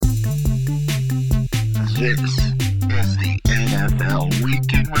This is the NFL Week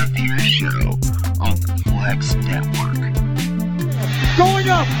in Review Show on the Flex Network. Going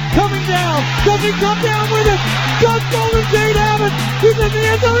up, coming down, does he come down with it? Does Golden State have it? He's in the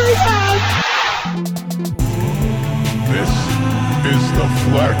end zone, he has! This is the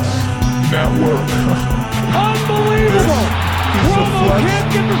Flex Network. Unbelievable! Romo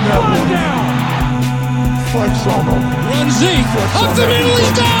can't get the spot down! Flex on them. Run Zeke, Flex up on the middle,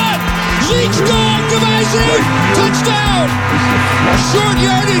 he's gone! Zeke's gone, goodbye Zeke! Touchdown! Short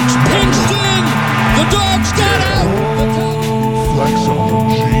yardage, pinched in! The dogs got out! Flex on them,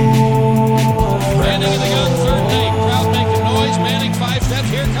 G. Landing in the gun, third day, crowd making noise, Manning 5 steps,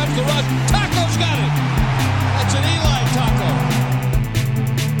 here comes the run, Taco's got it! That's an Eli Taco.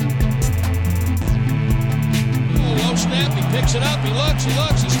 Low snap, he picks it up, he looks,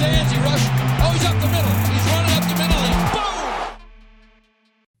 he stands, he rushes. Oh, he's up the middle, he's running up the middle, and boom!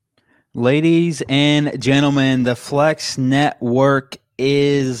 Ladies and gentlemen, the Flex Network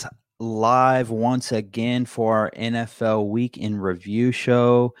is live once again for our NFL Week in Review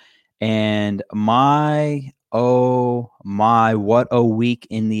show. And what a week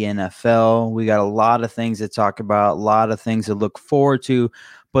in the NFL. We got a lot of things to talk about, a lot of things to look forward to,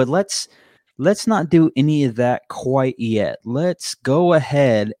 but let's not do any of that quite yet. Let's go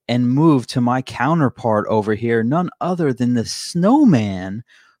ahead and move to my counterpart over here, none other than the SnowMan,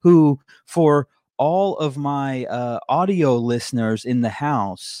 who, for all of my audio listeners in the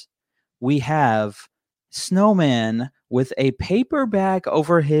house, we have SnowMan with a paper bag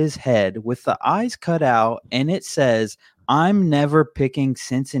over his head with the eyes cut out, and it says, "I'm never picking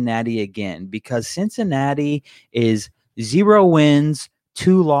Cincinnati again," because Cincinnati is 0 wins,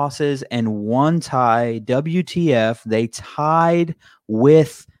 2 losses, and 1 tie. WTF, they tied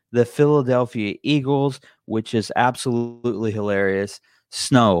with the Philadelphia Eagles, which is absolutely hilarious.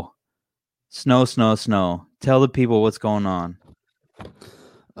 Snow. Tell the people what's going on.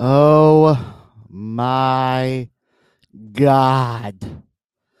 Oh my God.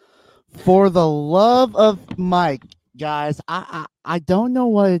 For the love of Mike, guys, I don't know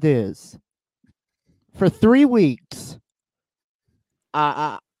what it is. For 3 weeks,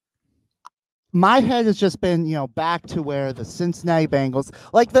 my head has just been, back to where the Cincinnati Bengals,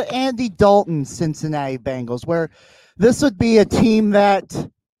 like the Andy Dalton Cincinnati Bengals, where this would be a team that,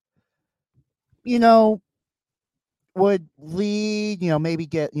 would lead, maybe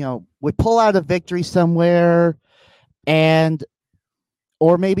get, would pull out a victory somewhere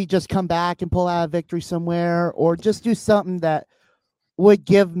or maybe just come back and pull out a victory somewhere, or just do something that would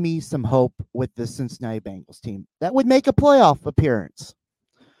give me some hope with the Cincinnati Bengals team that would make a playoff appearance.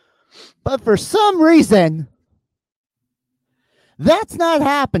 But for some reason, that's not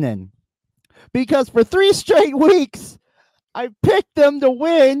happening, because for 3 straight weeks, I picked them to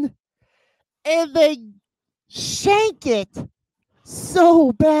win, and they shank it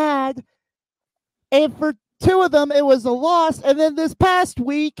so bad. And for 2 of them, it was a loss. And then this past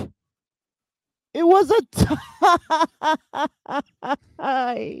week, it was a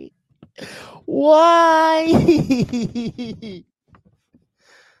tie. Why?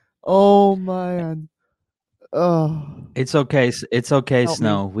 Oh, man. Oh, It's okay. It's okay, Help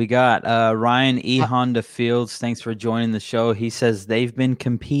Snow. me. We got Ryan E. Honda Fields. Thanks for joining the show. He says they've been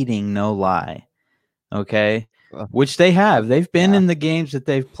competing, no lie. Okay, which they have. They've been in the games that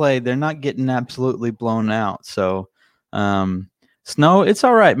they've played. They're not getting absolutely blown out. So, Snow, it's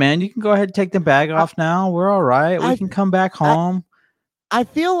all right, man. You can go ahead and take the bag off now. We're all right. We can come back home. I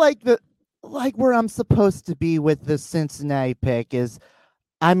feel like where I'm supposed to be with the Cincinnati pick is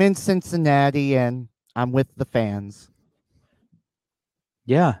I'm in Cincinnati and I'm with the fans.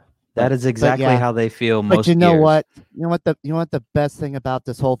 Yeah, that is exactly how they feel most. But you know years. what? You know what the best thing about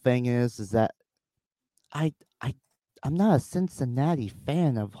this whole thing is that I'm not a Cincinnati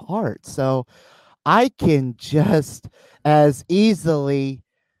fan of heart, so I can just as easily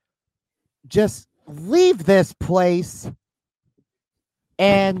just leave this place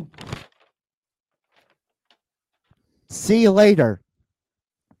and see you later.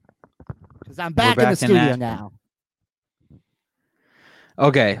 Because I'm back in the studio now.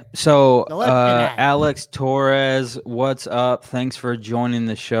 Okay, so So let's get at it. Alex Torres, what's up? Thanks for joining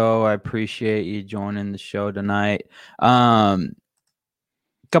the show. I appreciate you joining the show tonight.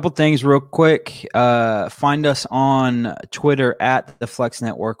 Couple things real quick. Find us on Twitter at the Flex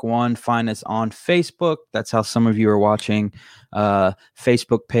Network 1. Find us on Facebook. That's how some of you are watching.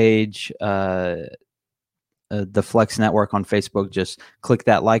 Facebook page, the Flex Network on Facebook. Just click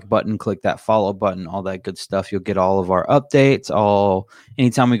that like button, click that follow button, all that good stuff. You'll get all of our updates.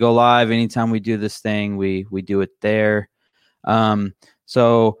 Anytime we go live, anytime we do this thing, we do it there.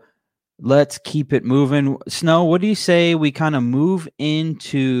 So let's keep it moving. Snow, what do you say we kind of move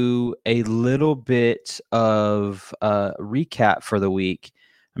into a little bit of recap for the week?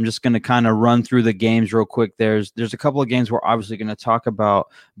 I'm just going to kind of run through the games real quick. There's a couple of games we're obviously going to talk about,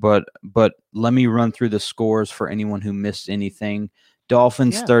 but let me run through the scores for anyone who missed anything.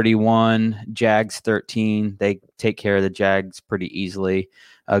 Dolphins 31, Jags 13. They take care of the Jags pretty easily.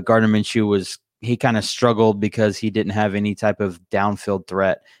 Gardner Minshew he kind of struggled because he didn't have any type of downfield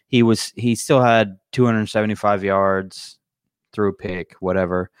threat. He still had 275 yards through a pick,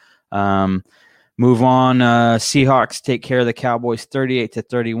 whatever. Move on. Seahawks take care of the Cowboys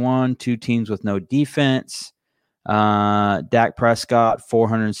 38-31. Two teams with no defense. Dak Prescott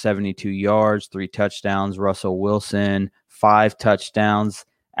 472 yards, 3 touchdowns. Russell Wilson 5 touchdowns.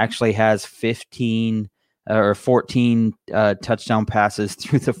 Actually has 14 touchdown passes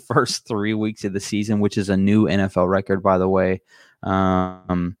through the first 3 weeks of the season, which is a new NFL record, by the way.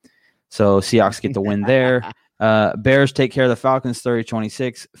 So Seahawks get the win there. Bears take care of the Falcons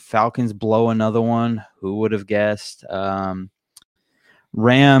 30-26. Falcons blow another one. Who would have guessed?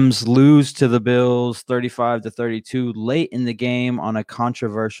 Rams lose to the Bills 35-32 late in the game on a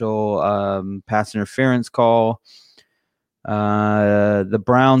controversial pass interference call. The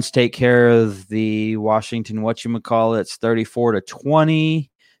Browns take care of the Washington whatchamacallits 34-20.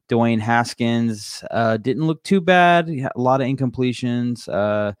 Dwayne Haskins didn't look too bad. He had a lot of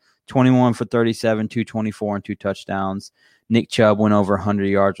incompletions. 21 for 37, 224, and 2 touchdowns. Nick Chubb went over 100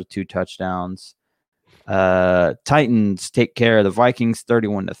 yards with 2 touchdowns. Titans take care of the Vikings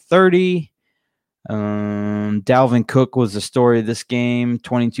 31-30. Dalvin Cook was the story of this game.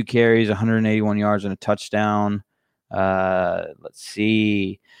 22 carries, 181 yards, and a touchdown. Let's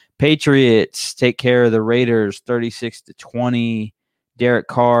see. Patriots take care of the Raiders 36-20. Derek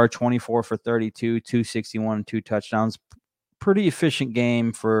Carr 24 for 32, 261, and 2 touchdowns. Pretty efficient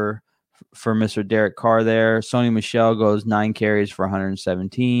game for Mr. Derek Carr there. Sony Michel goes 9 carries for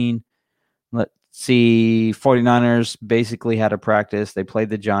 117. Let's see. 49ers basically had a practice. They played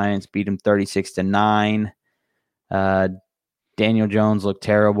the Giants, beat them 36-9. Daniel Jones looked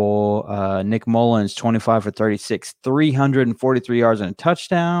terrible. Nick Mullins 25 for 36, 343 yards and a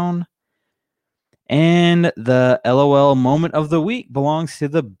touchdown. And the LOL moment of the week belongs to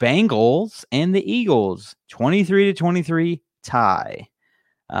the Bengals and the Eagles. 23-23 tie.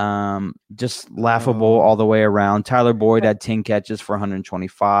 Just laughable all the way around. Tyler Boyd had 10 catches for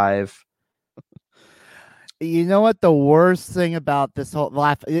 125. You know what the worst thing about this whole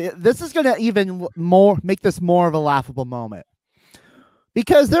this is going to even more make this more of a laughable moment.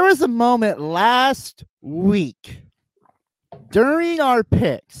 Because there was a moment last week during our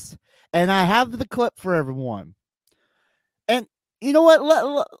picks, and I have the clip for everyone. And you know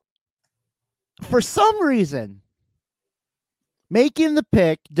what? For some reason, making the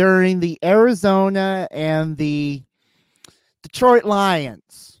pick during the Arizona and the Detroit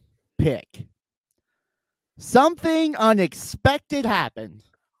Lions pick, something unexpected happened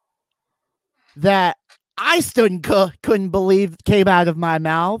that I still couldn't believe came out of my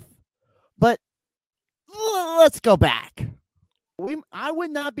mouth. But let's go back. I would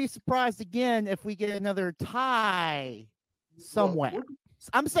not be surprised again if we get another tie somewhere.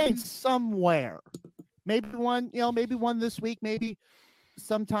 I'm saying somewhere. Maybe one this week, maybe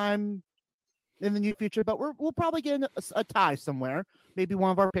sometime in the near future. But we'll probably get a tie somewhere. Maybe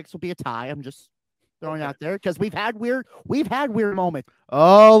one of our picks will be a tie. I'm just throwing out there because we've had weird moments.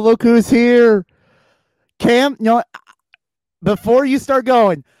 Oh, look who's here, Cam. Before you start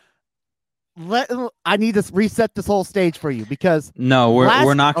going, I need to reset this whole stage for you because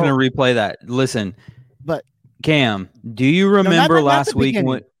we're not going to replay that. Listen, but Cam, do you remember last week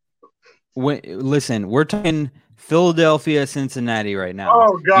when listen, we're talking Philadelphia, Cincinnati right now.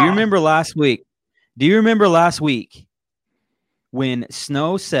 Oh God. Do you remember last week when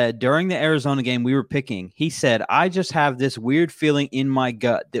Snow said during the Arizona game we were picking, he said, I just have this weird feeling in my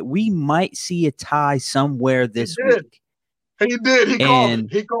gut that we might see a tie somewhere this week. He did. He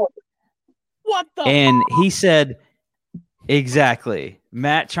called it. What the? And he said, exactly.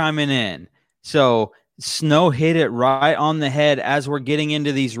 Matt chiming in. So Snow hit it right on the head as we're getting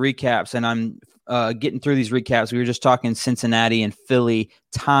into these recaps. And I'm getting through these recaps. We were just talking Cincinnati and Philly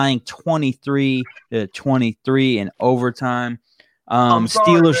tying 23-23 in overtime. I'm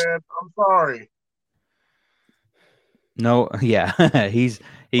Steelers. Sorry, man. I'm sorry. No, yeah, he's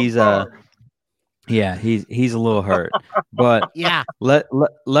a little hurt, but yeah.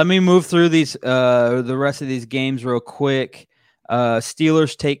 Let me move through these the rest of these games real quick.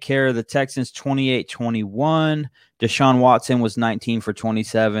 Steelers take care of the Texans 28-21. Deshaun Watson was 19 for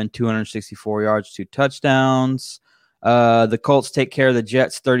 27, 264 yards, 2 touchdowns. The Colts take care of the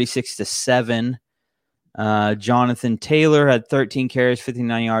Jets 36-7. Jonathan Taylor had 13 carries,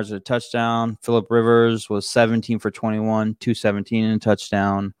 59 yards, and a touchdown. Phillip Rivers was 17 for 21, 217 and a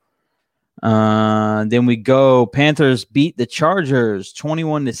touchdown. Then we go. Panthers beat the Chargers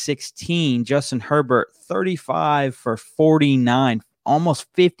 21-16. Justin Herbert 35 for 49, almost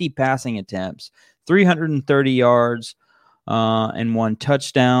 50 passing attempts, 330 yards, and 1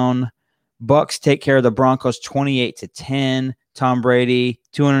 touchdown. Bucks take care of the Broncos 28-10. Tom Brady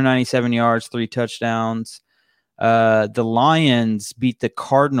 297 yards, 3 touchdowns. The Lions beat the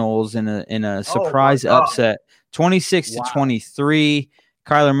Cardinals in a surprise upset 26-23.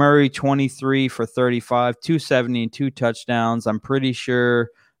 Kyler Murray, 23 for 35, 270 and 2 touchdowns. I'm pretty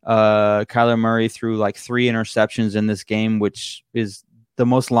sure Kyler Murray threw like 3 interceptions in this game, which is the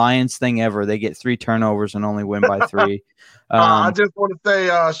most Lions thing ever. They get 3 turnovers and only win by 3. I just want to say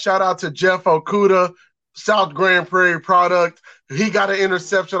shout out to Jeff Okuda, South Grand Prairie product. He got an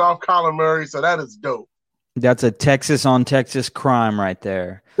interception off Kyler Murray, so that is dope. That's a Texas on Texas crime right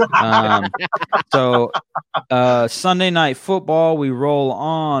there. So Sunday Night Football, we roll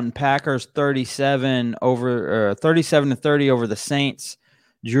on. Packers 37-30 over the Saints.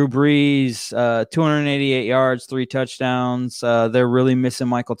 Drew Brees 288 yards, 3 touchdowns. They're really missing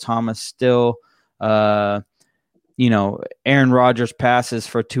Michael Thomas still. Aaron Rodgers passes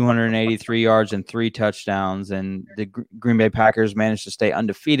for 283 yards and 3 touchdowns, and the Green Bay Packers managed to stay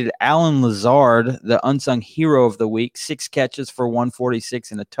undefeated. Alan Lazard, the unsung hero of the week, 6 catches for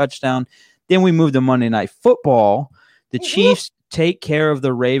 146 and a touchdown. Then we move to Monday Night Football. The Chiefs take care of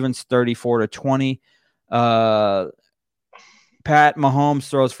the Ravens 34-20. Pat Mahomes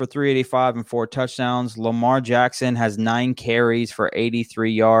throws for 385 and 4 touchdowns. Lamar Jackson has 9 carries for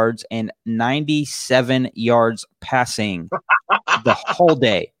 83 yards and 97 yards passing the whole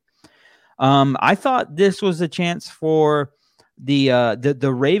day. I thought this was a chance for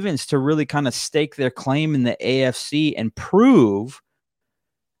the Ravens to really kind of stake their claim in the AFC and prove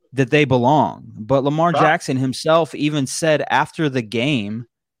that they belong. But Lamar Jackson himself even said after the game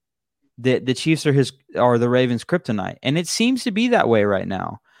that the Chiefs are the Ravens' kryptonite, and it seems to be that way right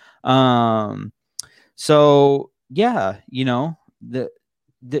now. So yeah,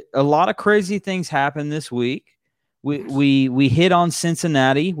 a lot of crazy things happened this week. We hit on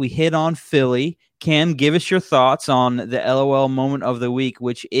Cincinnati, we hit on Philly. Cam, give us your thoughts on the LOL moment of the week,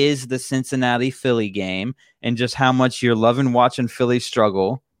 which is the Cincinnati Philly game, and just how much you're loving watching Philly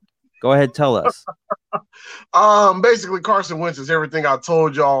struggle. Go ahead, tell us. Basically, Carson Wentz is everything I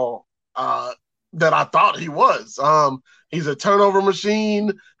told y'all that I thought he was. He's a turnover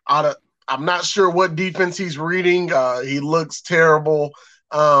machine. I'm not sure what defense he's reading. He looks terrible.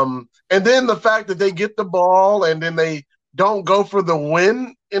 And then the fact that they get the ball and then they don't go for the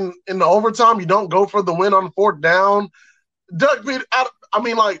win in the overtime. You don't go for the win on 4th down. Doug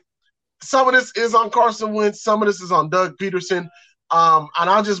Peterson, some of this is on Carson Wentz. Some of this is on Doug Peterson. And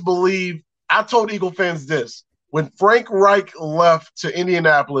I just believe, I told Eagle fans this, when Frank Reich left to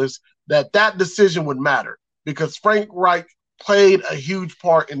Indianapolis, that decision would matter because Frank Reich played a huge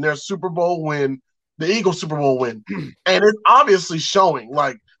part in their Super Bowl win, the Eagles Super Bowl win. And it's obviously showing.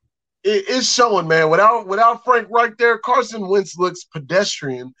 It's showing, man. Without Frank Reich there, Carson Wentz looks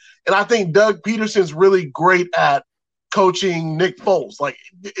pedestrian. And I think Doug Peterson's really great at coaching Nick Foles.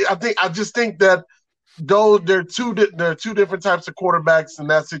 I just think that there are two different types of quarterbacks in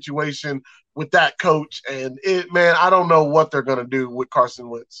that situation with that coach. And I don't know what they're going to do with Carson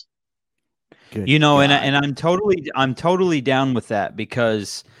Wentz. Good and I'm totally down with that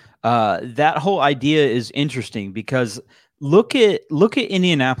because that whole idea is interesting because look at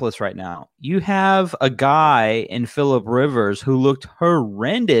Indianapolis right now. You have a guy in Phillip Rivers who looked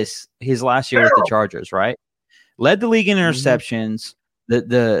horrendous his last year with the Chargers, right? Led the league in interceptions.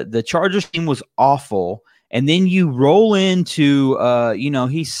 The Chargers team was awful. And then you roll into,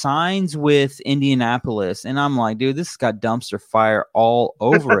 he signs with Indianapolis, and I'm like, dude, this has got dumpster fire all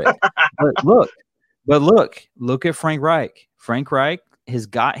over it. but look at Frank Reich. Frank Reich has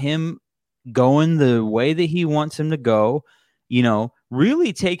got him going the way that he wants him to go.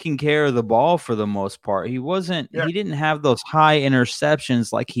 Really taking care of the ball for the most part. He didn't have those high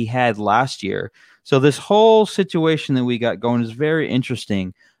interceptions like he had last year. So this whole situation that we got going is very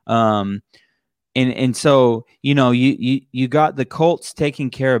interesting. And so, you got the Colts taking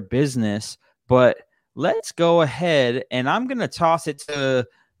care of business, but let's go ahead and I'm going to toss it to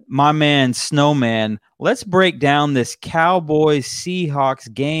my man SnowMan. Let's break down this Cowboys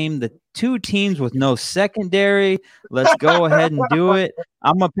Seahawks game, the 2 teams with no secondary. Let's go ahead and do it.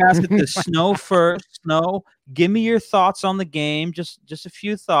 I'm going to pass it to Snow first. Snow, give me your thoughts on the game, just a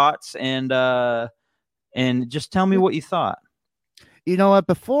few thoughts, and and just tell me what you thought. You know what?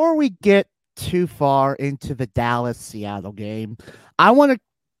 Before we get too far into the Dallas Seattle game, I want to.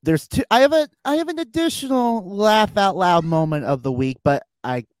 There's two. I have an additional laugh out loud moment of the week, but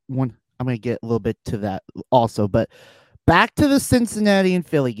I'm going to get a little bit to that also. But back to the Cincinnati and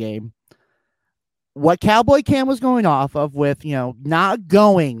Philly game. What Cowboy Cam was going off of with, not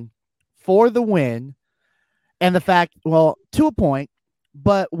going for the win, and the fact, well, to a point,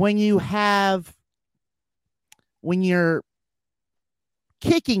 but when your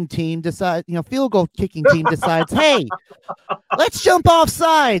kicking team decides, field goal kicking team decides, hey, let's jump off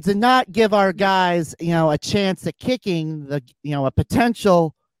sides and not give our guys, a chance at kicking a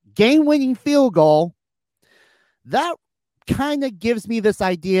potential game-winning field goal, that kind of gives me this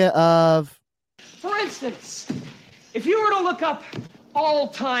idea of, for instance, if you were to look up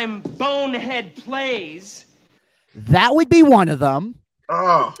all-time bonehead plays, that would be one of them.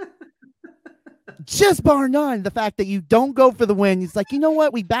 Oh. Just bar none. The fact that you don't go for the win. He's like, you know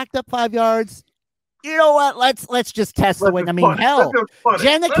what? We backed up 5 yards. You know what? Let's just test the win. I mean, hell,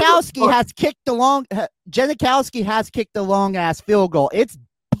 Janikowski has kicked a long ass field goal. It's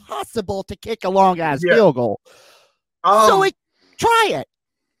possible to kick a long ass field goal. So try it.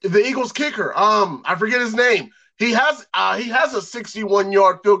 The Eagles kicker, I forget his name. He has a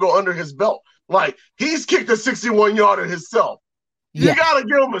 61-yard field goal under his belt. Like, he's kicked a 61-yarder himself. You gotta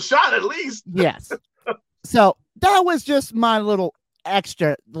give him a shot at least. Yes. So that was just my little last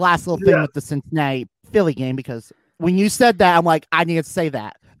little thing with the Cincinnati Philly game, because when you said that, I'm like, I need to say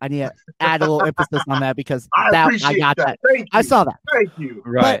that. I need to add a little emphasis on that, because I got that. I saw that. Thank you.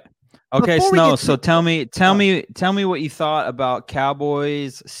 Right. Okay, Snow. So tell me what you thought about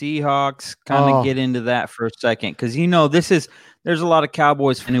Cowboys, Seahawks. Kind of get into that for a second, because there's a lot of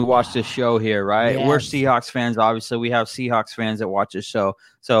Cowboys fans who watch this show here, right? Yes. We're Seahawks fans, obviously. We have Seahawks fans that watch this show.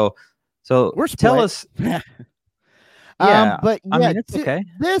 So tell us. But I mean, it's okay.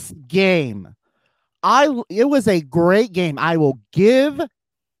 This game, it was a great game. I will give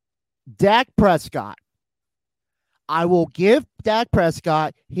Dak Prescott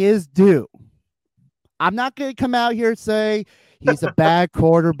his due. I'm not going to come out here and say he's a bad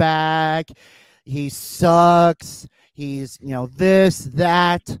quarterback. He sucks. He's, this,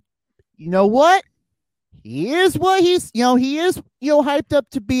 that. You know what? He is what he is, hyped up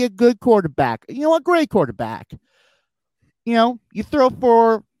to be a good quarterback. A great quarterback. You throw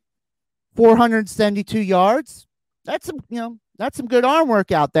for 472 yards. That's some good arm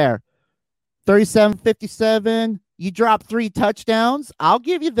work out there. 37-57. You drop 3 touchdowns. I'll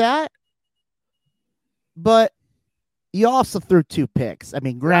give you that. But you also threw 2 picks. I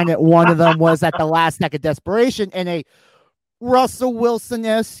mean, granted, one of them was at the last second of desperation and a Russell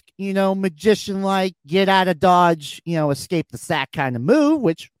Wilson-esque, magician-like, get out of dodge, escape the sack kind of move,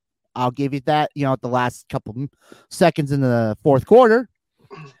 which I'll give you that, at the last couple seconds in the fourth quarter,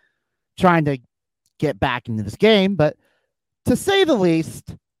 trying to get back into this game. But to say the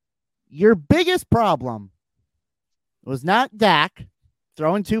least, your biggest problem was not Dak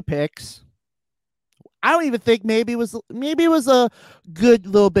throwing 2 picks. I don't even think maybe it was a good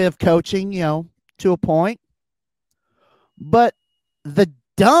little bit of coaching, to a point. But the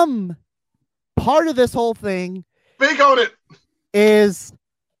dumb part of this whole thing, speak on it, is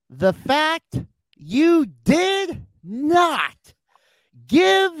the fact you did not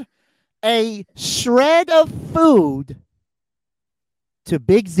give a shred of food to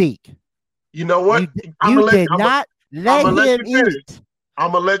Big Zeke. You know what? You did not let him eat.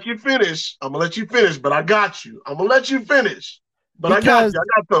 I'm going to let you finish, but I got you. I'm going to let you finish, but I got you. I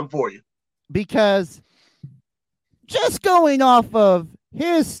got something for you. Because just going off of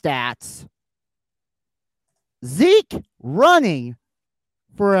his stats, Zeke running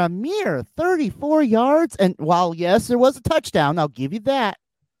for a mere 34 yards, and while, yes, there was a touchdown, I'll give you that,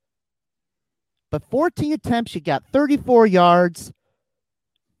 but 14 attempts, you got 34 yards.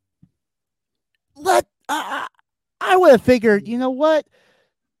 I would have figured, you know what?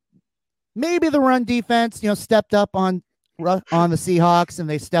 Maybe the run defense, stepped up on the Seahawks, and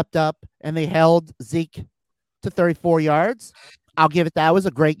they stepped up and they held Zeke to 34 yards. I'll give it that. It was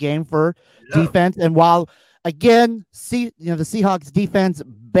a great game for defense. And while, again, the Seahawks defense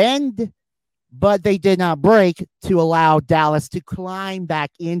bend, but they did not break to allow Dallas to climb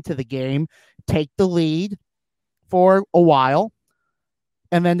back into the game, take the lead for a while,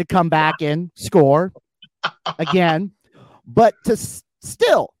 and then to come back and score again. But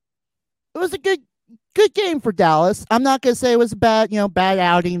still, it was a good game for Dallas. I'm not going to say it was a bad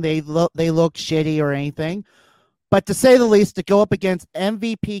outing. They look shitty or anything. But to say the least, to go up against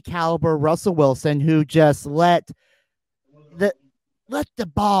MVP caliber Russell Wilson, who just let the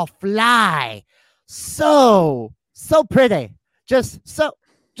ball fly so pretty. Just so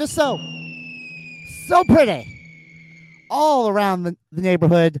pretty all around the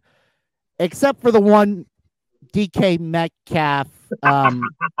neighborhood, except for the one DK Metcalf.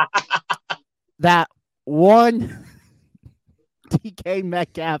 That one DK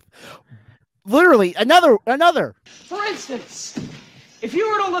Metcalf. Literally another. For instance, if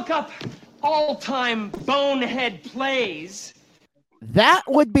you were to look up all-time bonehead plays, That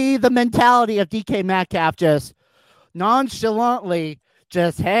would be the mentality of DK Metcalf, just nonchalantly,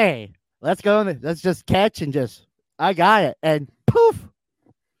 just, hey, let's go, let's just catch and just, I got it. And poof.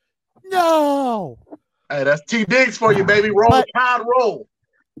 No. Hey, that's T Diggs for you, baby. Roll, Tide, roll.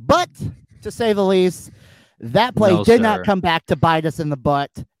 But to say the least, that play did not come back to bite us in the butt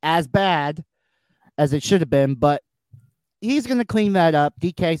as bad as it should have been. But he's going to clean that up.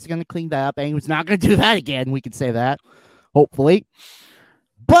 DK's going to clean that up, and he's not going to do that again. We can say that, hopefully.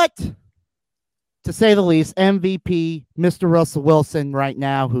 But to say the least, MVP, Mr. Russell Wilson right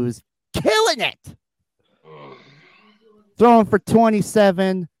now, who's killing it. Throwing for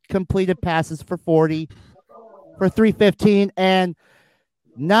 27, completed passes for 40, for 315, and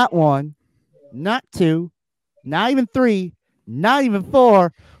not one, not two, not even three, not even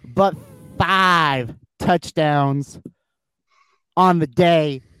four, but 5 touchdowns on the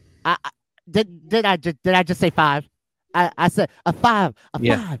day. Did I just say 5? I said a 5, a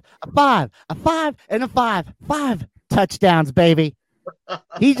 5, a 5, a 5, and a 5. 5 touchdowns, baby.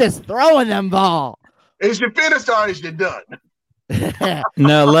 He's just throwing them ball. Is you finished or is you done?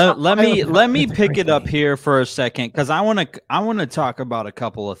 No, let me pick it up here for a second, because I want to talk about a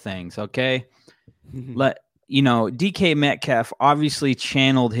couple of things. Okay, DK Metcalf obviously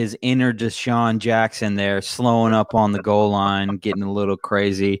channeled his inner Deshaun Jackson there, slowing up on the goal line, getting a little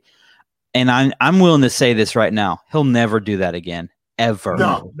crazy. And I'm willing to say this right now: he'll never do that again, ever.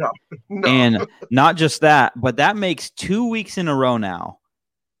 No. And not just that, but that makes 2 weeks in a row now.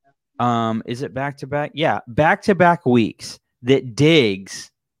 Is it back to back? Yeah, back to back weeks that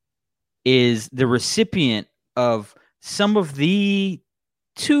Diggs is the recipient of some of the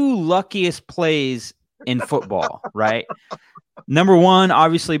 2 luckiest plays in football, right? Number one,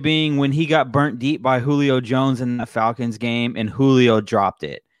 obviously, being when he got burnt deep by Julio Jones in the Falcons game, and Julio dropped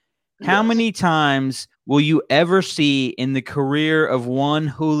it. How many times will you ever see in the career of one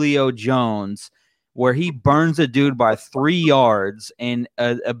Julio Jones where he burns a dude by 3 yards and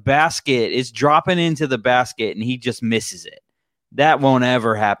a basket is dropping into the basket and he just misses it? That won't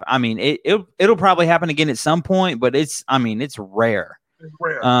ever happen. I mean, it'll probably happen again at some point, but it's rare. It's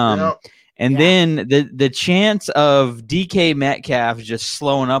rare. And then the chance of DK Metcalf just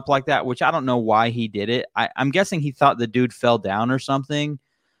slowing up like that, which I don't know why he did it. I'm guessing he thought the dude fell down or something,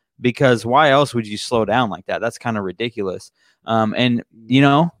 because why else would you slow down like that? That's kind of ridiculous. And,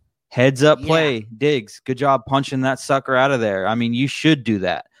 heads up play, Diggs. Good job punching that sucker out of there. I mean, you should do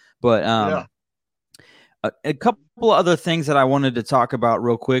that. But a couple of other things that I wanted to talk about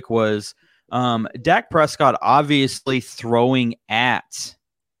real quick was Dak Prescott obviously throwing at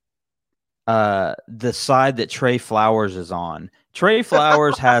the side that Trey Flowers is on. Trey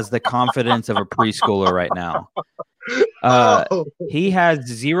Flowers has the confidence of a preschooler right now. He has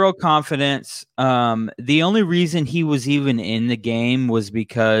zero confidence. The only reason he was even in the game was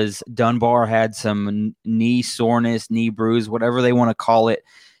because Dunbar had some knee soreness, knee bruise, whatever they want to call it.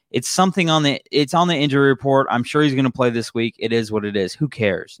 It's something on the injury report. I'm sure he's going to play this week. It is what it is. Who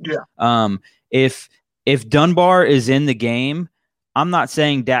cares? Yeah. If Dunbar is in the game, I'm not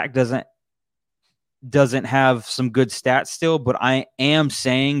saying Dak doesn't have some good stats still, but I am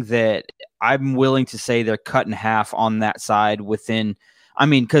saying that I'm willing to say they're cut in half on that side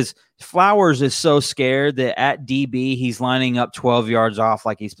because Flowers is so scared that at DB, he's lining up 12 yards off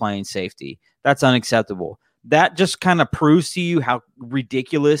like he's playing safety. That's unacceptable. That just kind of proves to you how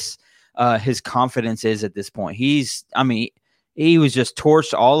ridiculous his confidence is at this point. He was just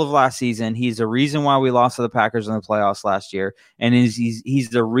torched all of last season. He's the reason why we lost to the Packers in the playoffs last year. And he's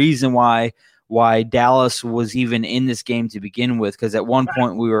the reason why Dallas was even in this game to begin with, because at one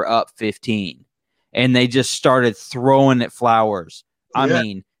point we were up 15 and they just started throwing at Flowers. I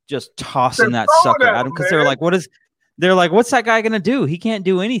mean, just tossing that sucker at him, because they're like, what's that guy going to do? He can't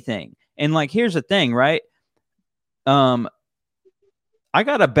do anything. And here's the thing, right? I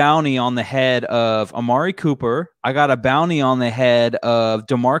got a bounty on the head of Amari Cooper. I got a bounty on the head of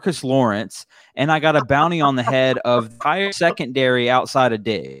DeMarcus Lawrence. And I got a bounty on the head of the entire secondary outside of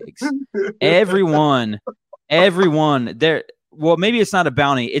Diggs. Everyone there. Well, maybe it's not a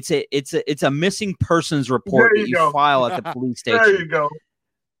bounty. It's a missing persons report that you file at the police station. There you go.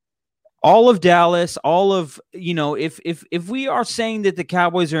 All of Dallas, if we are saying that the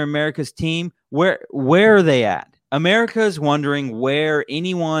Cowboys are America's team, Where are they at? America is wondering where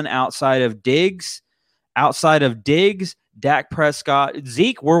anyone outside of Diggs, Dak Prescott,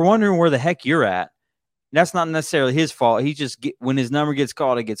 Zeke, we're wondering where the heck you're at. That's not necessarily his fault. He just when his number gets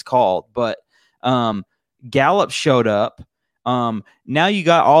called, it gets called. But Gallup showed up. Now you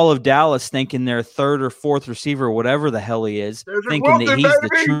got all of Dallas thinking their third or fourth receiver, whatever the hell he is, thinking that he's the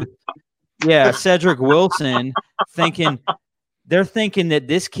truth. Yeah, Cedric Wilson, they're thinking that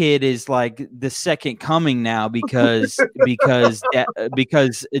this kid is like the second coming now because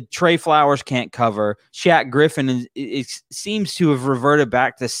Trey Flowers can't cover. Shaq Griffin seems to have reverted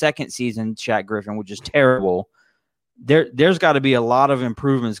back to second season Shaq Griffin, which is terrible. There's got to be a lot of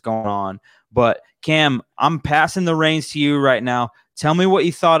improvements going on. But Cam, I'm passing the reins to you right now. Tell me what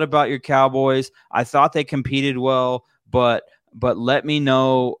you thought about your Cowboys. I thought they competed well, but let me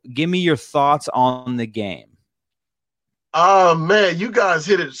know. Give me your thoughts on the game. Oh, man, you guys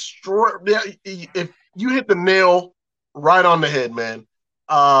hit it straight. If you hit the nail right on the head, man.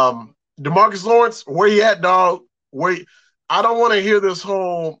 DeMarcus Lawrence, where you at, dog? I don't want to hear this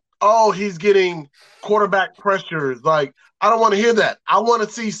whole, he's getting quarterback pressures. Like, I don't want to hear that. I want to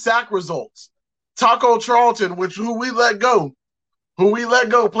see sack results. Taco Charlton, who we let go,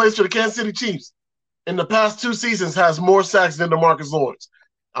 plays for the Kansas City Chiefs. In the past 2 seasons, has more sacks than DeMarcus Lawrence.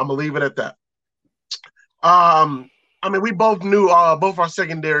 I'm going to leave it at that. I mean, we both knew both our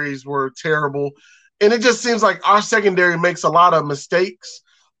secondaries were terrible. And it just seems like our secondary makes a lot of mistakes.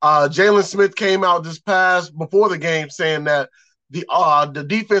 Jalen Smith came out before the game saying that the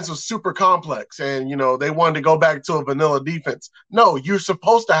defense was super complex and, they wanted to go back to a vanilla defense. No, you're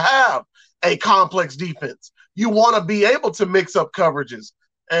supposed to have a complex defense. You want to be able to mix up coverages.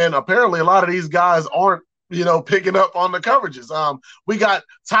 And apparently a lot of these guys aren't, picking up on the coverages. We got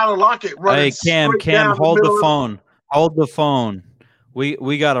Tyler Lockett running. Hey, Cam, hold the phone. Hold the phone.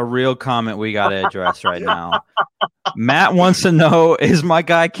 We got a real comment we got to address right now. Matt wants to know, is my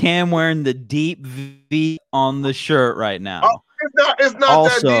guy Cam wearing the deep V on the shirt right now? It's not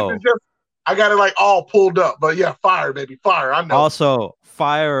also, that deep. It's just, I got it like all pulled up. But yeah, fire, baby, fire. I know. Also,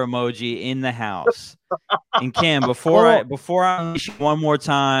 fire emoji in the house. And Cam, before I unleash you one more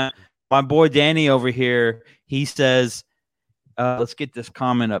time, my boy Danny over here, he says, let's get this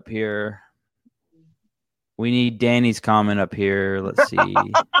comment up here. We need Danny's comment up here. Let's see.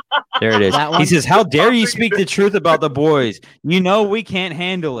 There it is. He says, how dare you speak the truth about the boys? We can't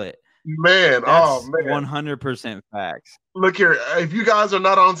handle it. Man, that's 100% facts. Look here. If you guys are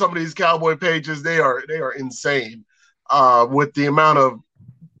not on some of these Cowboy pages, they are insane with the amount of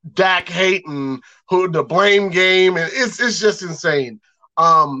Dak hate and the blame game. And it's just insane.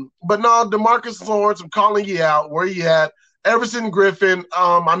 But no, DeMarcus Lawrence, I'm calling you out. Where you at? Everson Griffin.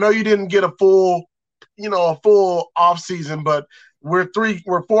 I know you didn't get a full off season, but we're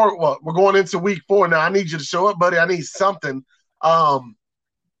going into week 4 now. I need you to show up, buddy. I need something.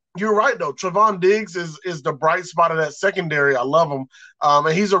 You're right though. Trevon Diggs is the bright spot of that secondary. I love him.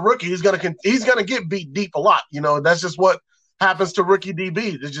 And he's a rookie. He's gonna get beat deep a lot. That's just what happens to rookie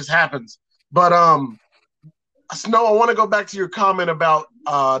DBs. It just happens. But Snow, I want to go back to your comment about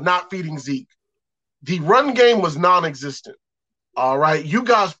not feeding Zeke. The run game was non-existent. All right. You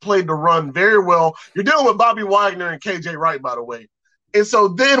guys played the run very well. You're dealing with Bobby Wagner and KJ Wright, by the way. And so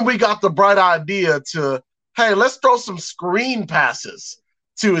then we got the bright idea to, hey, let's throw some screen passes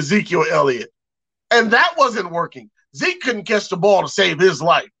to Ezekiel Elliott. And that wasn't working. Zeke couldn't catch the ball to save his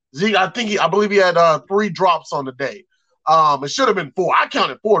life. Zeke, I believe he had 3 drops on the day. It should have been 4. I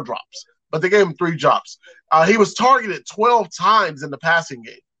counted 4 drops, but they gave him 3 drops. He was targeted 12 times in the passing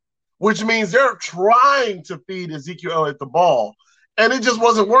game, which means they're trying to feed Ezekiel Elliott the ball, and it just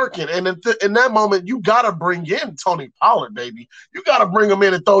wasn't working. And in that moment, you got to bring in Tony Pollard, baby. You got to bring him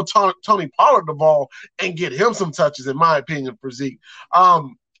in and throw Tony Pollard the ball and get him some touches, in my opinion, for Zeke.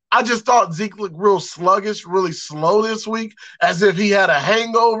 I just thought Zeke looked real sluggish, really slow this week, as if he had a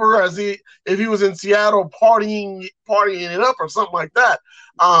hangover, if he was in Seattle partying it up or something like that.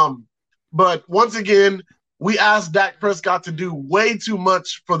 But once again, we asked Dak Prescott to do way too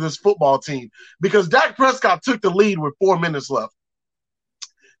much for this football team because Dak Prescott took the lead with 4 minutes left.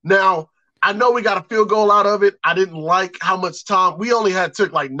 Now, I know we got a field goal out of it. I didn't like how much time. We only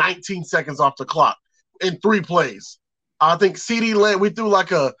took like 19 seconds off the clock in 3 plays. I think CeeDee Lamb, we threw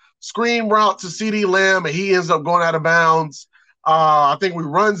like a screen route to CeeDee Lamb, and he ends up going out of bounds. I think we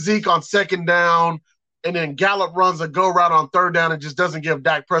run Zeke on 2nd down, and then Gallup runs a go route on 3rd down and just doesn't give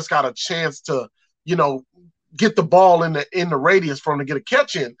Dak Prescott a chance to, get the ball in the radius for him to get a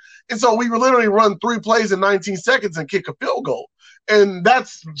catch in. And so we literally run 3 plays in 19 seconds and kick a field goal. And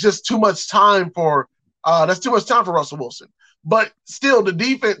that's just too much time for Russell Wilson. But still, the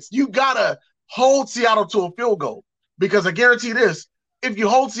defense, you gotta hold Seattle to a field goal. Because I guarantee this, if you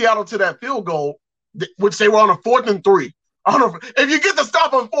hold Seattle to that field goal, which they were on a 4th and 3, if you get the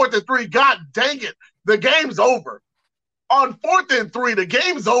stop on 4th and 3, God dang it, the game's over. On 4th and 3, the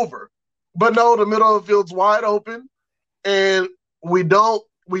game's over. But no, the middle of the field's wide open, and we don't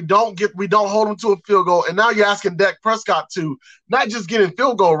hold them to a field goal. And now you're asking Dak Prescott to not just get in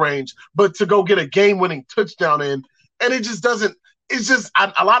field goal range, but to go get a game-winning touchdown in. And it just doesn't. It's just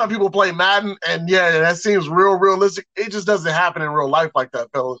a lot of people play Madden, and yeah, that seems realistic. It just doesn't happen in real life like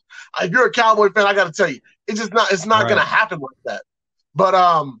that, fellas. If you're a Cowboy fan, I got to tell you, it's not going to happen like that. But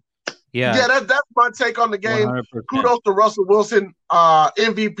that's my take on the game. 100%. Kudos to Russell Wilson,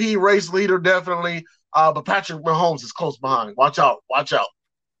 MVP race leader definitely. But Patrick Mahomes is close behind. Watch out.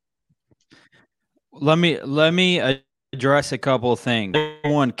 Let me address a couple of things.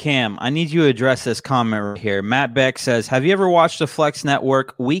 One, Cam, I need you to address this comment right here. Matt Beck says, have you ever watched the Flex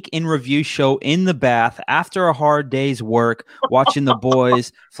Network week in review show in the bath after a hard day's work, watching the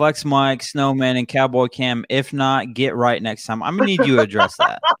boys, Flex Mike, SnowMan, and Cowboy Cam? If not, get right next time. I'm going to need you to address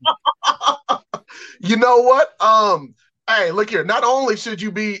that. You know what? Hey, look here. Not only should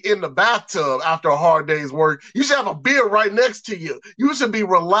you be in the bathtub after a hard day's work, you should have a beer right next to you. You should be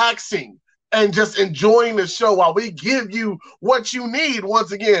relaxing and just enjoying the show while we give you what you need.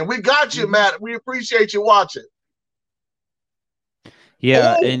 Once again, we got you, Matt. We appreciate you watching.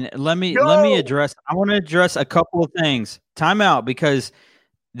 Yeah, and let me address. I want to address a couple of things. Time out, because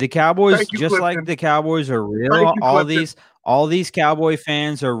the Cowboys, like the Cowboys, are real. All these Cowboy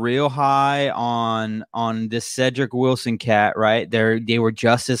fans are real high on this Cedric Wilson cat, right? They were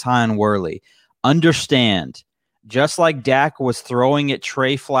just as high on Worley. Understand. Just like Dak was throwing at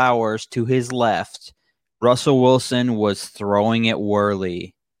Trey Flowers to his left, Russell Wilson was throwing at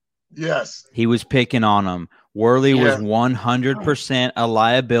Worley. Yes. He was picking on him. Worley was 100% a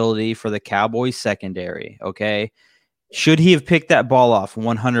liability for the Cowboys secondary, okay? Should he have picked that ball off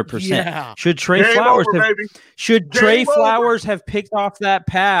 100%? Yeah. Should Trey Flowers have picked off that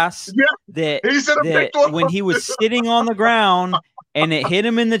pass that when he was sitting on the ground and it hit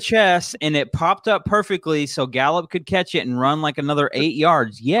him in the chest and it popped up perfectly so Gallup could catch it and run like another 8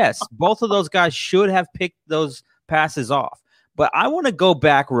 yards? Yes, both of those guys should have picked those passes off. But I want to go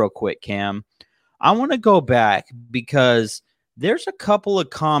back real quick, Cam. I want to go back because there's a couple of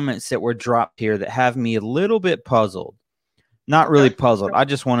comments that were dropped here that have me a little bit puzzled. Not really puzzled. I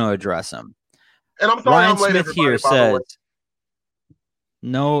just want to address them. And I'm sorry, Ryan Smith here says,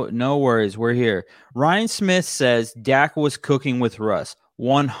 no worries. We're here. Ryan Smith says Dak was cooking with Russ.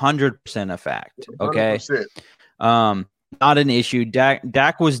 100% a fact. Okay. 100%. Not an issue.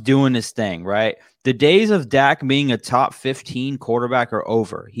 Dak was doing his thing, right? The days of Dak being a top 15 quarterback are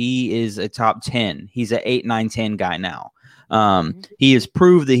over. He is a top 10. He's an 8, 9, 10 guy now. He has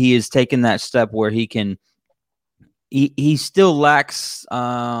proved that he has taken that step where he can. He still lacks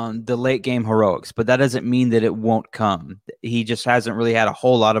the late game heroics, but that doesn't mean that it won't come. He just hasn't really had a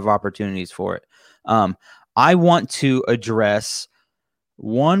whole lot of opportunities for it. I want to address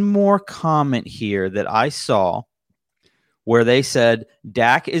one more comment here that I saw where they said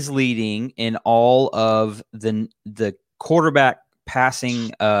Dak is leading in all of the quarterback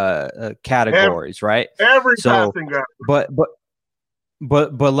passing categories, right? Every passing guy.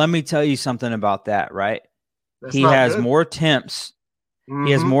 But let me tell you something about that, right? He has more attempts. Mm-hmm.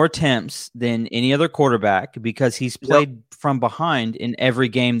 He has more attempts than any other quarterback because he's played from behind in every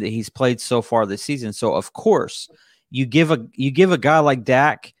game that he's played so far this season. So of course, you give a guy like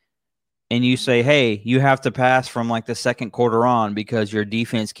Dak and you say, hey, you have to pass from like the second quarter on because your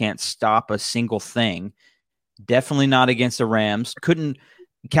defense can't stop a single thing. Definitely not against the Rams.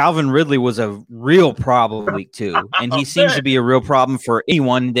 Calvin Ridley was a real problem week 2, and he seems to be a real problem for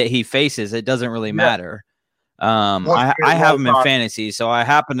anyone that he faces. It doesn't really matter. I have him in fantasy, so I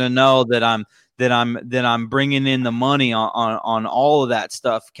happen to know that I'm bringing in the money on all of that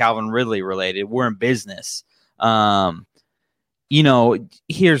stuff Calvin Ridley related. We're in business. Here's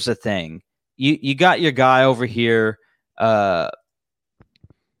the thing. You got your guy over here,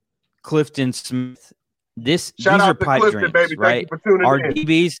 Clifton Smith. These are pipe dreams, baby. Right? Our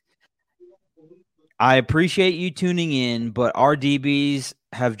DBs. I appreciate you tuning in, but our DBs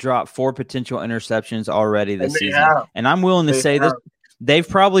have dropped 4 potential interceptions already this season. And I'm willing to say this. They've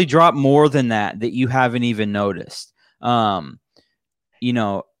probably dropped more than that you haven't even noticed. So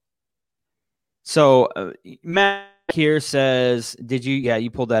Matt here says,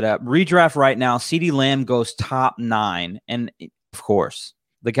 you pulled that up. Redraft right now. CeeDee Lamb goes top 9. And of course,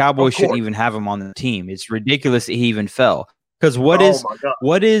 the Cowboys shouldn't even have him on the team. It's ridiculous that he even fell. Because what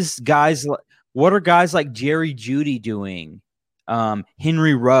are guys like Jerry Jeudy doing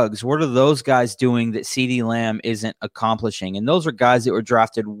Henry Ruggs. What are those guys doing that CeeDee Lamb isn't accomplishing? And those are guys that were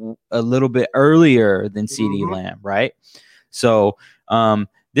drafted a little bit earlier than CeeDee Lamb, right? So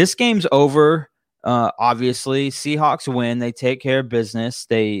this game's over. Obviously, Seahawks win. They take care of business.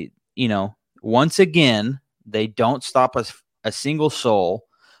 They, once again, they don't stop a single soul.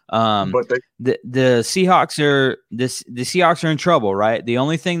 But the Seahawks are in trouble, right? The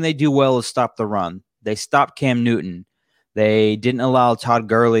only thing they do well is stop the run. They stopped Cam Newton. They didn't allow Todd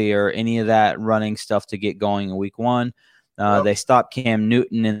Gurley or any of that running stuff to get going in week 1. They stopped Cam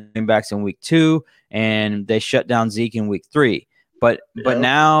Newton and running backs in week 2, and they shut down Zeke in week 3. But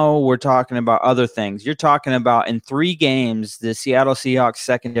now we're talking about other things. You're talking about in 3 games, the Seattle Seahawks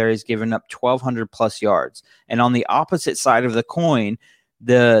secondary has given up 1,200 plus yards. And on the opposite side of the coin,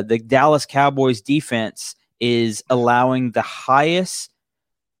 the Dallas Cowboys defense is allowing the highest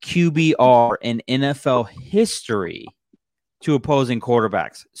QBR in NFL history to opposing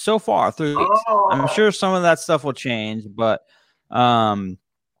quarterbacks so far through weeks. I'm sure some of that stuff will change, but Woosah.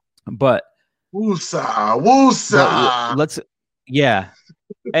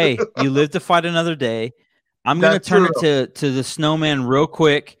 Hey, you live to fight another day. I'm going to turn it to the SnowMan real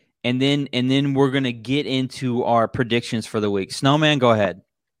quick, and then we're going to get into our predictions for the week. SnowMan, go ahead.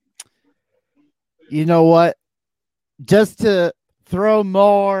 You know what? Just to throw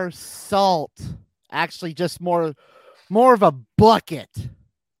more salt, actually just more of a bucket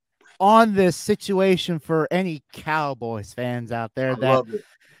on this situation for any Cowboys fans out there that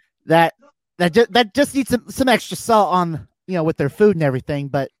just needs some extra salt on, with their food and everything,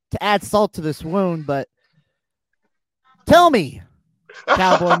 but to add salt to this wound. But tell me,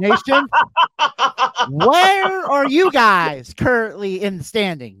 Cowboy Nation, where are you guys currently in the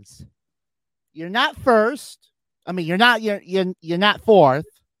standings? You're not first. I mean, you're not fourth.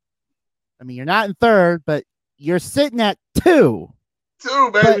 I mean, you're not in third, but you're sitting at 2.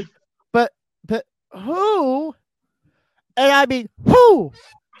 2, baby. But who? And I mean, who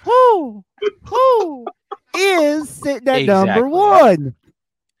is sitting at number 1?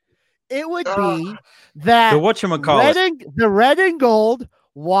 It would be that the red and gold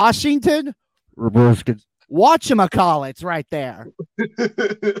Washington whatchamacallits right there.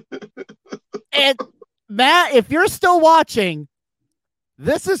 And Matt, if you're still watching,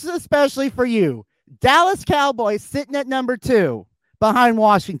 this is especially for you. Dallas Cowboys sitting at number 2 behind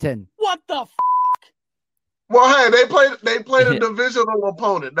Washington. What the f***? Well, hey, they played a divisional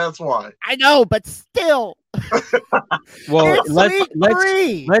opponent. That's why. I know, but still. Well,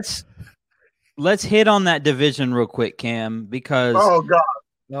 let's hit on that division real quick, Cam, because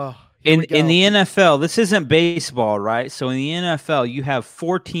in the NFL, this isn't baseball, right? So in the NFL, you have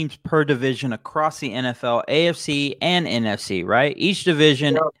 4 teams per division across the NFL, AFC and NFC, right? Each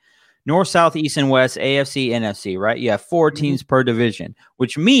division, North, South, East, and West, AFC, NFC, right? You have 4 teams per division,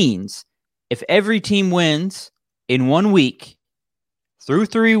 which means if every team wins in 1 week through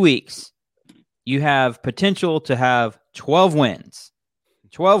 3 weeks, you have potential to have 12 wins.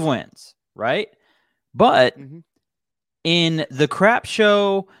 12 wins, right? But in the crap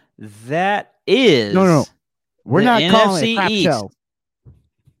show that is no, we're not NFC calling it crap East. Show.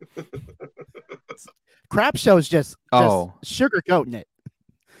 Crap show is just sugarcoating it.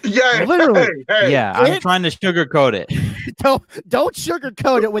 Yeah, literally. Hey. Yeah, I'm trying to sugarcoat it. Don't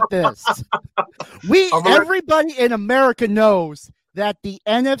sugarcoat it with this. Everybody in America knows that the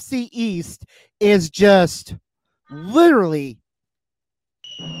NFC East is just literally.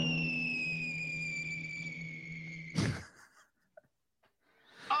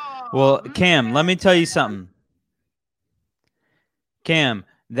 Well, Cam, let me tell you something. Cam,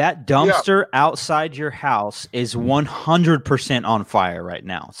 that dumpster outside your house is 100% on fire right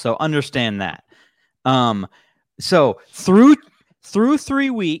now. So understand that. So through 3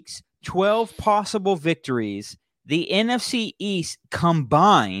 weeks, 12 possible victories, the NFC East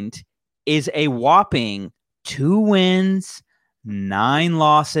combined is a whopping 2 wins, 9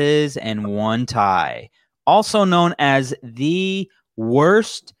 losses, and 1 tie. Also known as the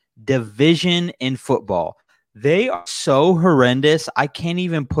worst division in football. They are so horrendous, I can't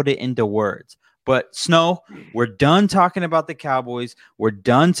even put it into words. But Snow, we're done talking about the Cowboys. We're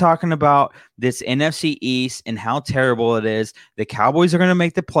done talking about this NFC East and how terrible it is. The Cowboys are going to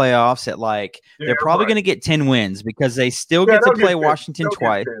make the playoffs at they're probably going to get 10 wins because they still get to play Washington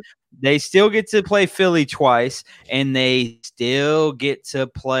twice. They still get to play Philly twice, and they still get to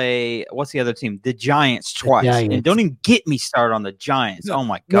play what's the other team? The Giants twice. And don't even get me started on the Giants. Oh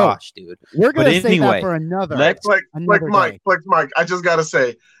my gosh, dude. We're going to say that for another. Mike, I just got to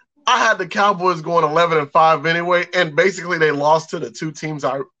say, I had the Cowboys going 11-5 anyway, and basically they lost to the two teams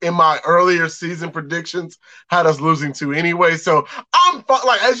I in my earlier season predictions had us losing to anyway. So I'm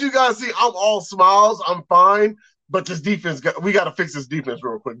like, as you guys see, I'm all smiles. I'm fine, but this defense, we got to fix this defense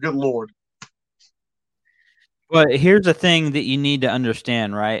real quick. Good Lord. But here's the thing that you need to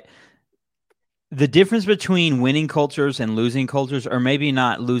understand, right? The difference between winning cultures and losing cultures, or maybe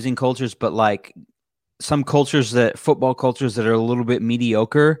not losing cultures, but like some cultures football cultures that are a little bit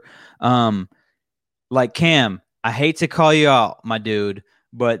mediocre. Like Cam, I hate to call you out, my dude,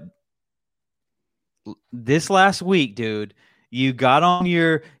 but this last week, dude, you got on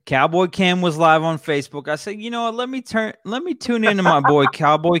your Cowboy Cam was live on Facebook. I said, you know what, let me tune into my boy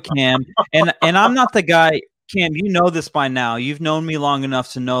Cowboy Cam. And I'm not the guy, Cam, you know this by now. You've known me long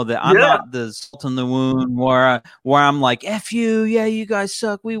enough to know that I'm not the salt in the wound where I'm like, F you, yeah, you guys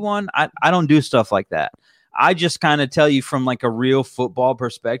suck, we won. I don't do stuff like that. I just kind of tell you from like a real football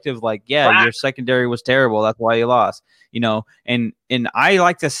perspective, like, yeah, your secondary was terrible. That's why you lost, and I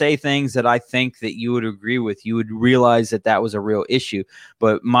like to say things that I think that you would agree with. You would realize that was a real issue.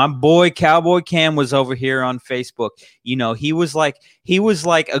 But my boy Cowboy Cam was over here on Facebook. He was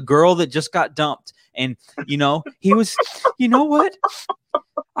like a girl that just got dumped. And, he was, you know what?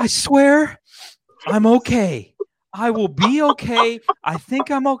 I swear I'm okay. I will be okay. I think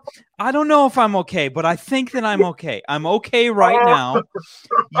I'm okay. I don't know if I'm okay, but I think that I'm okay. I'm okay right now.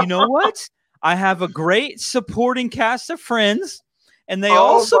 You know what? I have a great supporting cast of friends, and they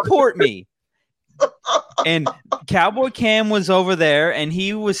all support me. And Cowboy Cam was over there, and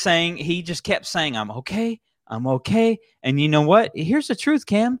he just kept saying, I'm okay. I'm okay. And you know what? Here's the truth,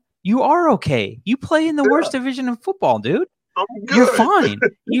 Cam. You are okay. You play in the worst division in football, dude. You're fine.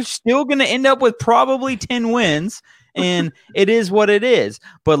 You're still going to end up with probably 10 wins, and it is what it is.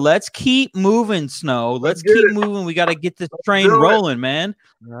 But let's keep moving, Snow. Let's keep moving. We got to get this train rolling, man.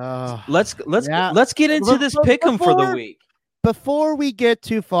 Let's get into this pick'em for the week. Before we get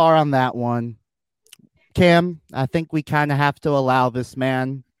too far on that one, Cam, I think we kind of have to allow this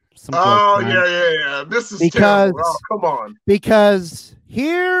man some. Yeah. This is terrible. Oh, come on. Because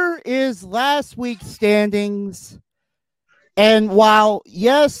here is last week's standings. And while,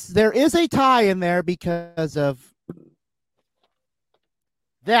 yes, there is a tie in there because of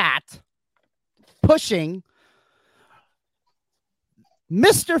that, pushing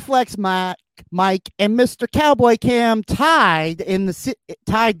Mr. Flex Mike and Mr. Cowboy Cam tied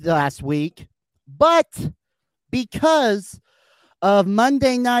last week, but because of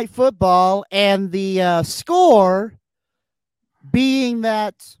Monday Night Football and the score being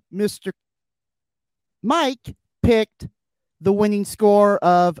that Mr. Mike picked the winning score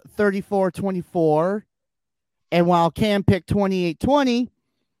of 34-24, and while Cam picked 28-20,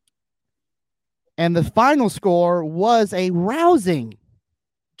 and the final score was a rousing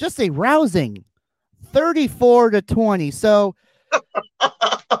 34-20. So,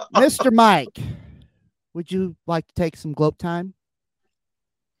 Mr. Mike, would you like to take some gloat time?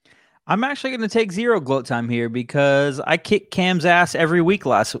 I'm actually going to take zero gloat time here because I kicked Cam's ass every week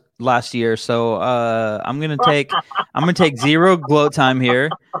last year. So I'm going to take zero gloat time here.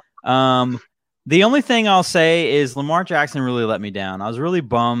 The only thing I'll say is Lamar Jackson really let me down. I was really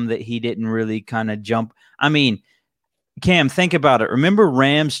bummed that he didn't really kind of jump. I mean, Cam, think about it. Remember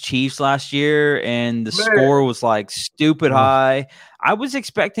Rams Chiefs last year and the score was like stupid high. I was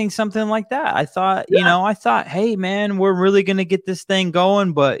expecting something like that. I thought, hey man, we're really going to get this thing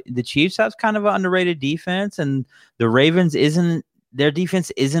going, but the Chiefs have kind of an underrated defense and the Ravens their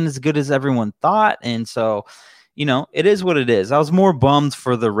defense isn't as good as everyone thought. And so, it is what it is. I was more bummed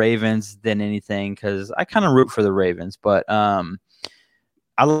for the Ravens than anything because I kind of root for the Ravens, but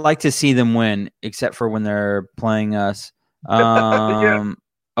I like to see them win, except for when they're playing us.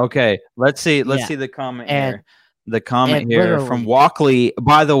 Okay, let's see the comment here. The comment here from Walkley.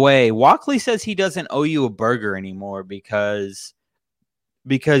 By the way, Walkley says he doesn't owe you a burger anymore because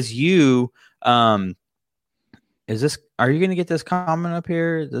you are you going to get this comment up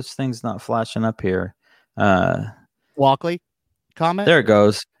here? This thing's not flashing up here. Walkley comment. There it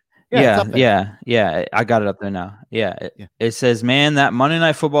goes. Yeah. I got it up there now. Yeah. It says, man, that Monday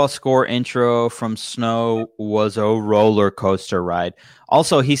Night Football score intro from Snow was a roller coaster ride.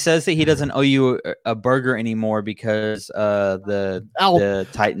 Also, he says that he doesn't owe you a burger anymore because the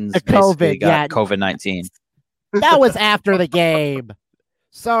Titans basically got COVID-19. That was after the game.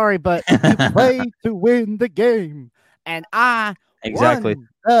 Sorry, but you play to win the game, and I exactly. won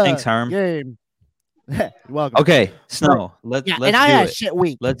Thanks, Herm. Game. Welcome. Okay, Snow. Let's and do I had it. Shit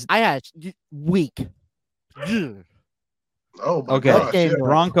week. I had week. Oh my gosh. Yeah.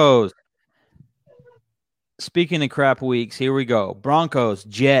 Broncos. speaking of crap weeks, here we go. Broncos,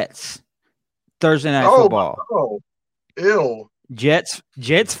 Jets, Thursday night Oh, football. oh, ew. Jets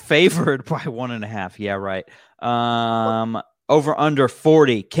favored by 1.5. Yeah, right. Over under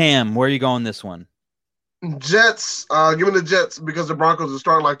 40. Cam, where are you going this one? Jets, give me the Jets because the Broncos are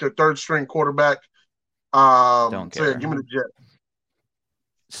starting like their third string quarterback. Don't So yeah, care. give me the Jets.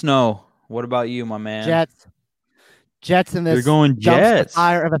 Snow, what about you, my man? Jets in this You're going Jets.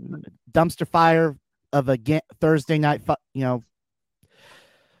 dumpster fire of a Thursday night,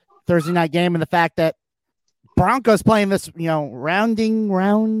 Thursday night game, and the fact that Broncos playing this, round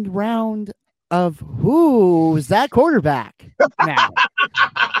of who's that quarterback now.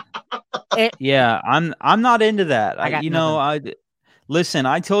 Yeah, I'm not into that. Listen,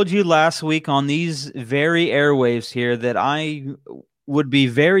 I told you last week on these very airwaves here that I would be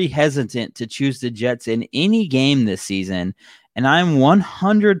very hesitant to choose the Jets in any game this season, and I'm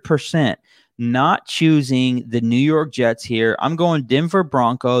 100% not choosing the New York Jets here. I'm going Denver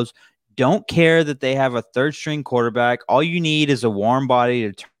Broncos. Don't care that they have a third-string quarterback. All you need is a warm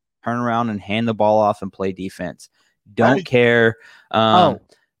body to turn around and hand the ball off and play defense. Don't care. I'm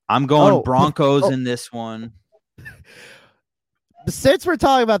going Broncos in this one. Since we're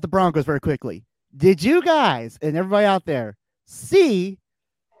talking about the Broncos very quickly, did you guys and everybody out there see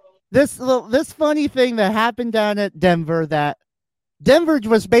this funny thing that happened down at Denver? That Denver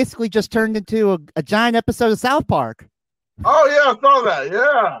was basically just turned into a giant episode of South Park. Oh yeah, I saw that.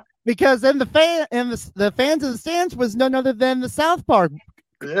 Yeah, because then the fans in the stands was none other than the South Park.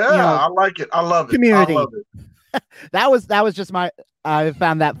 Yeah, I like it. I love it. Community. I love it. that was just I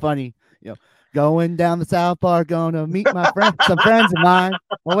found that funny. Going down the South Park, going to meet my friend, some friends of mine.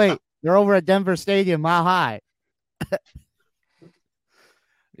 Oh wait, they're over at Denver Stadium, Mile High. Exactly.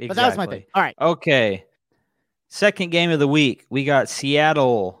 But that was my thing. All right. Okay. Second game of the week, we got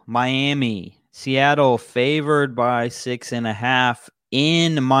Seattle, Miami. Seattle favored by 6.5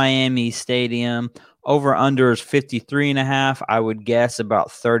 in Miami Stadium. Over under is 53.5. I would guess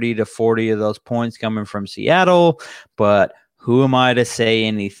about 30 to 40 of those points coming from Seattle, but who am I to say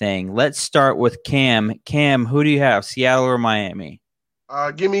anything? Let's start with Cam. Cam, who do you have, Seattle or Miami?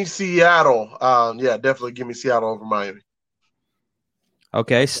 Give me Seattle. Yeah, definitely give me Seattle over Miami.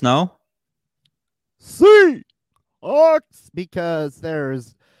 Okay, Snow? Seahawks, because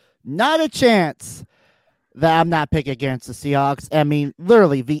there's not a chance that I'm not picking against the Seahawks. I mean,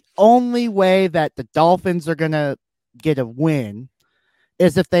 literally, the only way that the Dolphins are going to get a win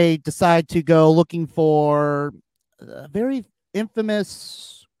is if they decide to go looking for a very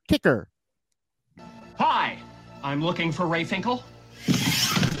infamous kicker. Hi, I'm looking for Ray Finkel.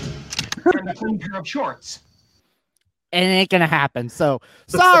 And a clean pair of shorts. And it ain't going to happen. So,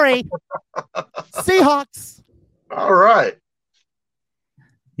 sorry, Seahawks. All right.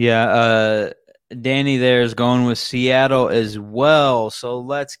 Yeah, Danny there is going with Seattle as well. So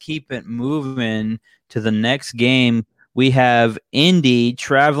let's keep it moving to the next game. We have Indy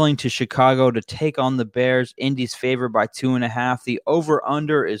traveling to Chicago to take on the Bears. Indy's favored by 2.5. The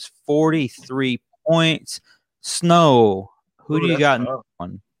over-under is 43 points. Snow, who do you got in this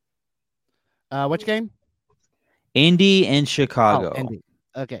one? Which game? Indy and Chicago. Oh, Indy.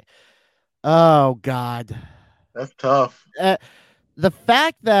 Okay. Oh, God. That's tough. The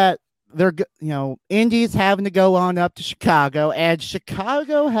fact that they're, Indy's having to go on up to Chicago, and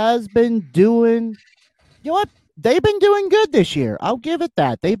Chicago has been doing, what? They've been doing good this year. I'll give it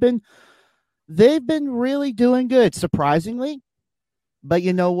that. They've been really doing good, surprisingly. But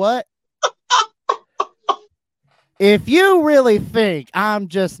you know what? If you really think I'm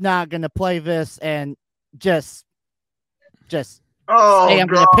just not going to play this and just say I'm going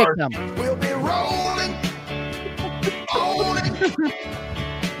to pick them. We'll be rolling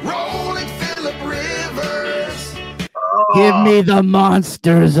Phillip Rivers. Give me the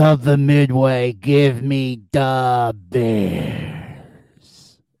monsters of the Midway. Give me the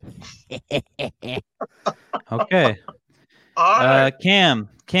Bears. Okay. All right. Cam,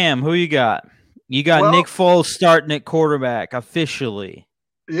 who you got? You got Nick Foles starting at quarterback officially.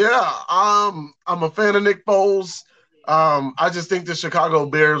 Yeah, I'm a fan of Nick Foles. I just think the Chicago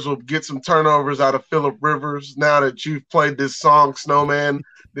Bears will get some turnovers out of Phillip Rivers. Now that you've played this song, SnowMan,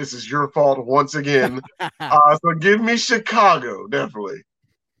 this is your fault once again. So give me Chicago, definitely.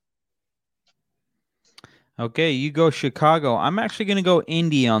 Okay, you go Chicago. I'm actually going to go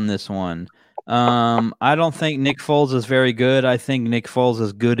Indy on this one. I don't think Nick Foles is very good. I think Nick Foles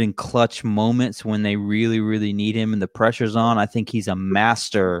is good in clutch moments when they really, really need him and the pressure's on. I think he's a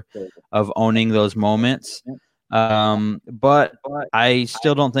master of owning those moments. But I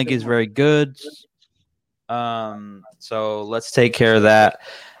still don't think he's very good. So let's take care of that.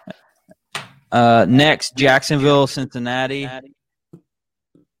 Next, Jacksonville, Cincinnati.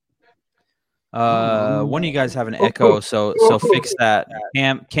 One of you guys have an echo, so fix that.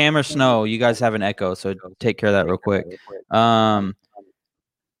 Cam or Snow, you guys have an echo, so take care of that real quick.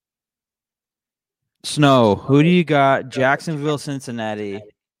 Snow, who do you got? Jacksonville, Cincinnati.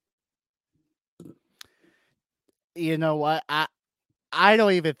 You know what? I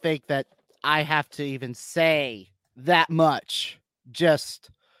don't even think that I have to even say that much.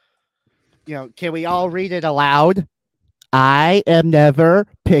 Just, can we all read it aloud? I am never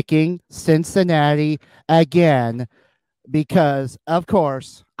picking Cincinnati again because, of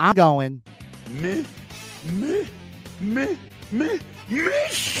course, I'm going.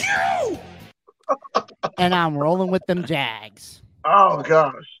 And I'm rolling with them Jags. Oh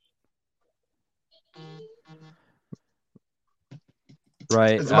gosh.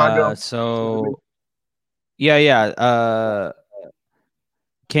 Right. It's my go. So, yeah.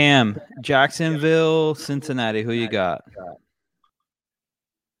 Cam, Jacksonville, Cincinnati. Who you got?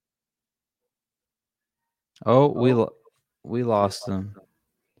 Oh, we lost him.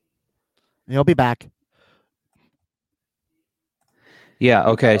 He'll be back. Yeah.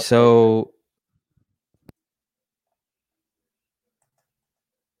 Okay. So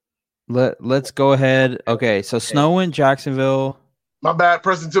let's go ahead. Okay. So Snow in Jacksonville. My bad,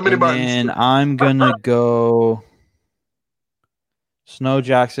 pressing too many buttons. And I'm gonna go Snow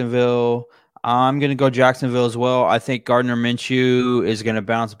Jacksonville. I'm gonna go Jacksonville as well. I think Gardner Minshew is gonna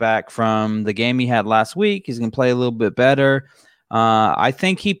bounce back from the game he had last week. He's gonna play a little bit better. I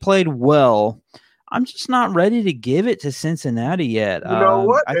think he played well. I'm just not ready to give it to Cincinnati yet. You know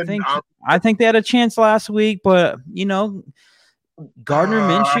what? I think they had a chance last week, but Gardner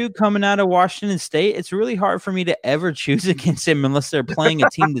Minshew coming out of Washington State, it's really hard for me to ever choose against him unless they're playing a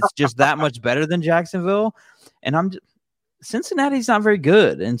team that's just that much better than Jacksonville. And Cincinnati's not very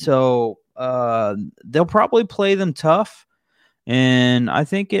good, and so they'll probably play them tough. And I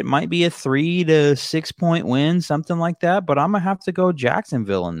think it might be a 3 to 6 point win, something like that. But I'm gonna have to go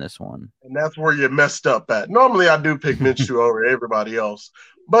Jacksonville in this one. And that's where you messed up at. Normally, I do pick Minshew over everybody else,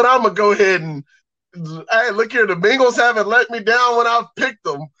 but I'm gonna go ahead and hey, look here. The Bengals haven't let me down when I've picked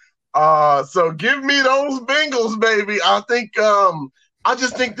them. So give me those Bengals, baby. I think I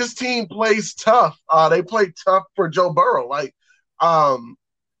just think this team plays tough. They play tough for Joe Burrow. Like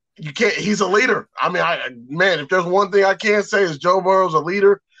you can't. He's a leader. I mean, if there's one thing I can't say is Joe Burrow's a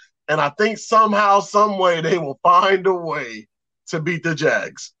leader, and I think somehow, some way, they will find a way to beat the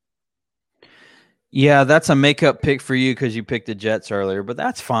Jags. Yeah, that's a makeup pick for you because you picked the Jets earlier, but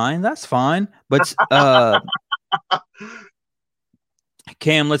that's fine. That's fine. But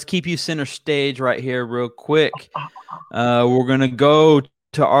Cam, let's keep you center stage right here real quick. We're going to go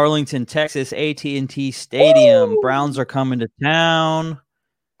to Arlington, Texas, AT&T Stadium. Woo! Browns are coming to town.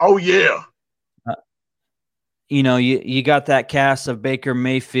 Oh, yeah. You got that cast of Baker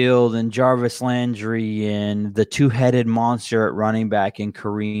Mayfield and Jarvis Landry and the two-headed monster at running back in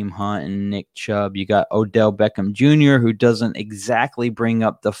Kareem Hunt and Nick Chubb. You got Odell Beckham Jr., who doesn't exactly bring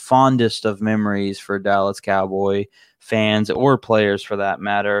up the fondest of memories for Dallas Cowboy fans or players for that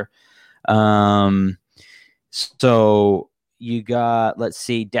matter. So you got, let's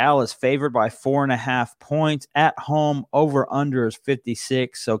see, Dallas favored by 4.5 points at home. Over under is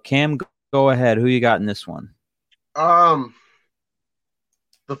 56. So Cam, go ahead. Who you got in this one? The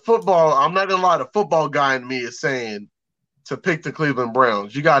football, I'm not gonna lie, the football guy in me is saying to pick the Cleveland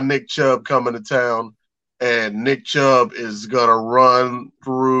Browns. You got Nick Chubb coming to town, and Nick Chubb is gonna run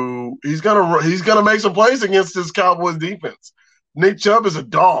through. He's gonna make some plays against this Cowboys defense. Nick Chubb is a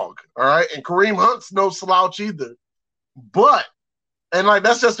dog, all right, and Kareem Hunt's no slouch either. But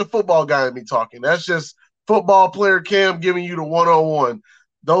that's just the football guy in me talking. That's just football player Cam giving you the 101.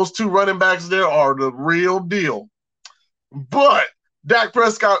 Those two running backs there are the real deal. But Dak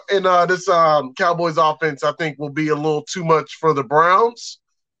Prescott and this Cowboys offense, I think, will be a little too much for the Browns,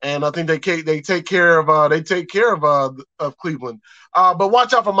 and I think they take care of Cleveland. But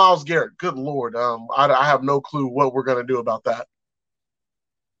watch out for Myles Garrett. Good Lord, I have no clue what we're gonna do about that.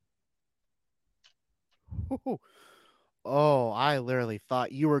 Oh, I literally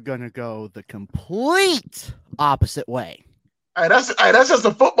thought you were gonna go the complete opposite way. Hey, that's just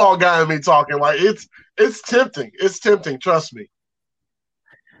a football guy in me talking. Like it's tempting. It's tempting. Trust me.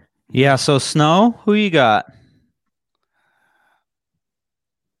 Yeah. So Snow, who you got?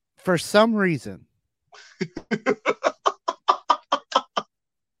 For some reason,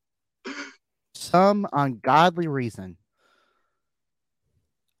 some ungodly reason,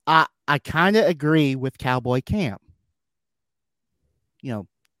 I kind of agree with Cowboy Camp.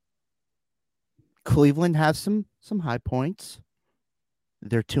 Cleveland has some high points.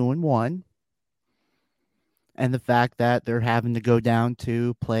 They're 2-1. and the fact that they're having to go down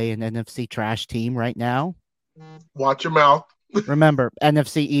to play an NFC trash team right now. Watch your mouth. Remember,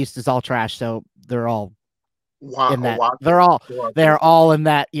 NFC East is all trash, so they're all in that. Watch They're all in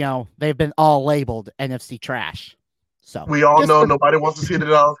that. They've been all labeled NFC trash. So we all know nobody wants to see the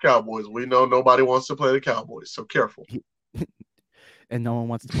Dallas Cowboys. We know nobody wants to play the Cowboys, so careful. And no one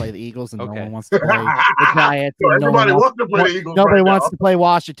wants to play the Eagles, and no Okay. one wants to play the Giants. So and everybody wants to play the Eagles. Nobody right wants now. to play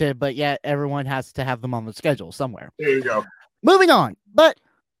Washington, but yet everyone has to have them on the schedule somewhere. There you go. Moving on, but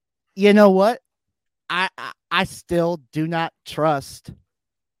you know what? I still do not trust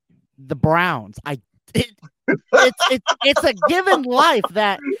the Browns. It's a given life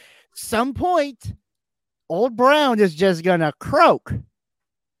that some point old Brown is just gonna croak,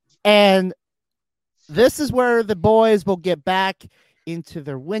 and this is where the boys will get back into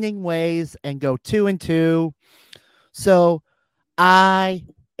their winning ways and go 2-2. So I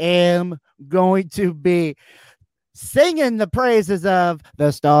am going to be singing the praises of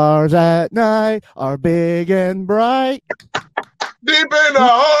the stars at night are big and bright. Deep in the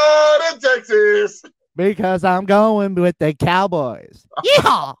heart of Texas. Because I'm going with the Cowboys.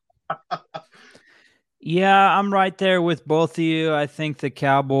 Yeah. Yeah, I'm right there with both of you. I think the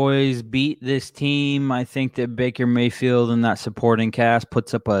Cowboys beat this team. I think that Baker Mayfield and that supporting cast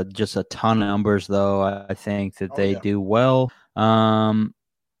puts up just a ton of numbers, though. I think that they do well.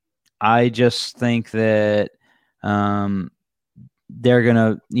 I just think that they're going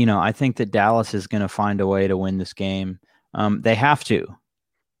to, I think that Dallas is going to find a way to win this game. They have to.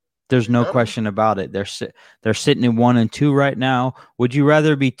 There's no question about it. They're sitting at 1-2 right now. Would you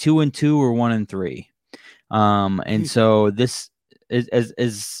rather be 2-2 or 1-3? And so this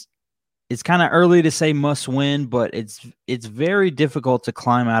is it's kind of early to say must win, but it's very difficult to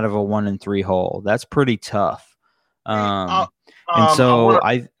climb out of a 1-3 hole. That's pretty tough. And so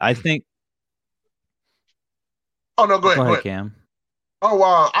I think. Oh no, go ahead, Cam.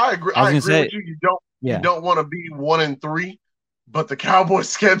 Oh, I agree. I agree with you. You don't want to be 1-3, but the Cowboys'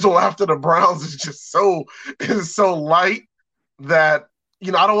 schedule after the Browns is just so light that.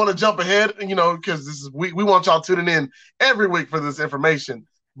 I don't want to jump ahead, because we want y'all tuning in every week for this information.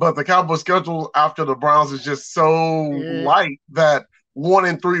 But the Cowboys' schedule after the Browns is just so light that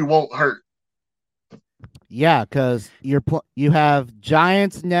 1-3 won't hurt. Yeah, because you have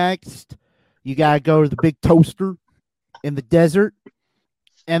Giants next. You got to go to the big toaster in the desert.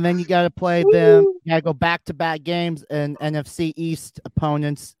 And then you got to play them. You got to go back-to-back games and NFC East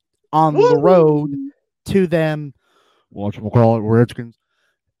opponents on the road to them. Whatchamacallit, Redskins.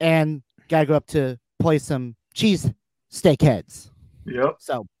 And got to go up to play some cheese steak heads. Yep.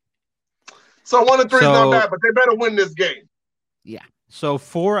 So 1-3 is not bad, but they better win this game. Yeah. So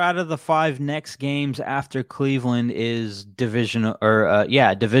 4 out of the 5 next games after Cleveland is divisional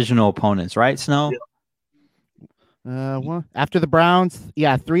opponents, right, Snow? Yep. Well, after the Browns,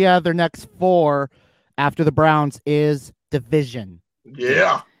 3 out of their next 4 after the Browns is division.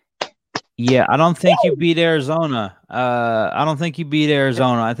 Yeah. Yeah, I don't think you beat Arizona. I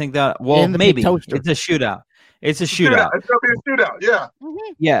think that, maybe. It's a shootout. It's a shootout. It's going to be a shootout, yeah.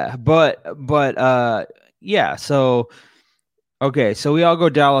 Mm-hmm. Yeah, but so, okay, so we all go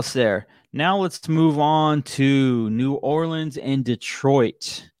Dallas there. Now let's move on to New Orleans and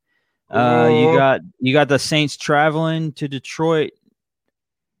Detroit. You got the Saints traveling to Detroit.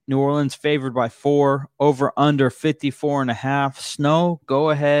 New Orleans favored by 4, over under 54.5. Snow,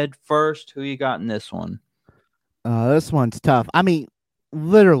 go ahead first. Who you got in this one? This one's tough. I mean,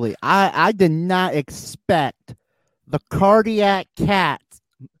 literally, I did not expect the cardiac cats.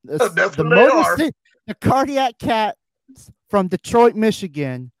 The cardiac cats from Detroit,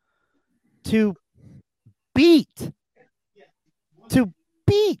 Michigan, to beat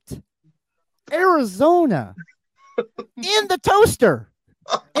Arizona in the toaster.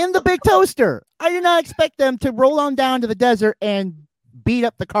 In the big toaster. I did not expect them to roll on down to the desert and beat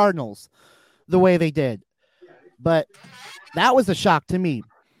up the Cardinals the way they did. But that was a shock to me.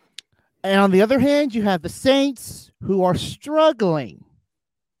 And on the other hand, you have the Saints, who are struggling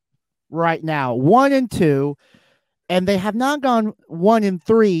right now, 1-2, and they have not gone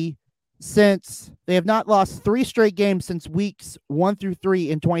 1-3 since they have not lost 3 straight games since weeks 1 through 3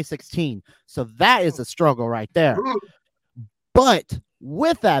 in 2016. So that is a struggle right there. But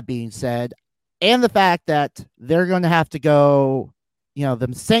with that being said, and the fact that they're going to have to go, the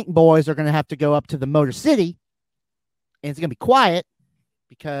Saint boys are going to have to go up to the Motor City, and it's going to be quiet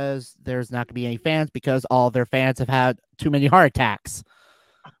because there's not going to be any fans because all their fans have had too many heart attacks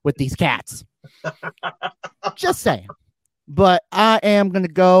with these cats. Just saying. But I am going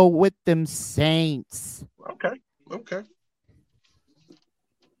to go with them Saints. Okay.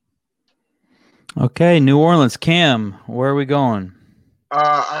 Okay, New Orleans. Cam, where are we going?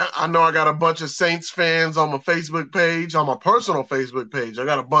 I know I got a bunch of Saints fans on my Facebook page, on my personal Facebook page. I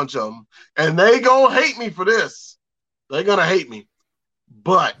got a bunch of them, and they gonna hate me for this. They're gonna hate me,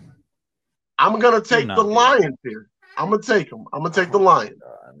 but I'm gonna take the Lions here. I'm gonna take them. I'm gonna take the Lions.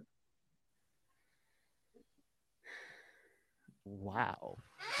 Wow.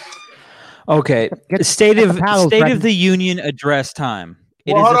 Okay, State of the Union address time.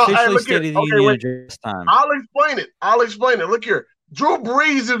 It is officially State of the Union address time. I'll explain it. Look here. Drew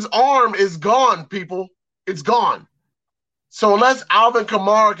Brees' arm is gone, people. It's gone. So unless Alvin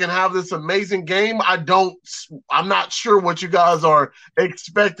Kamara can have this amazing game, I'm not sure what you guys are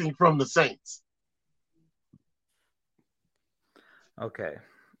expecting from the Saints. Okay.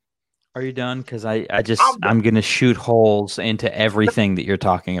 Are you done? Because I'm going to shoot holes into everything that you're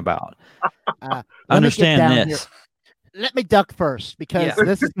talking about. Understand this. Here. Let me duck first because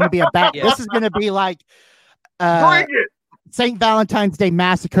this is going to be This is going to be like St. Valentine's Day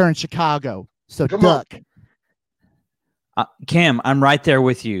Massacre in Chicago. So duck. Cam, I'm right there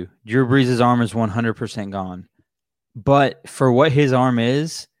with you. Drew Brees' arm is 100% gone. But for what his arm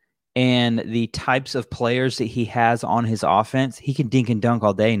is and the types of players that he has on his offense, he can dink and dunk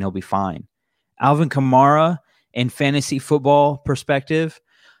all day and he'll be fine. Alvin Kamara, in fantasy football perspective,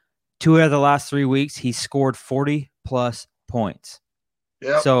 2 out of the last 3 weeks, he scored 40-plus points.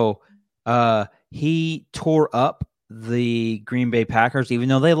 Yep. So he tore up the Green Bay Packers, even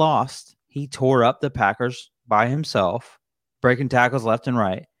though they lost. He tore up the Packers by himself, breaking tackles left and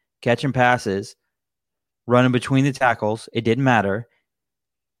right, catching passes, running between the tackles. It didn't matter.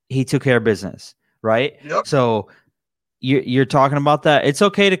 He took care of business, right? Yep. So you're talking about that.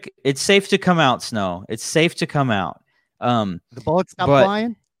 It's safe to come out, Snow. It's safe to come out. The bullets stop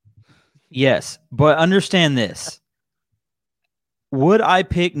flying? Yes, but understand this. Would I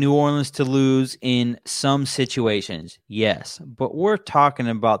pick New Orleans to lose in some situations? Yes, but we're talking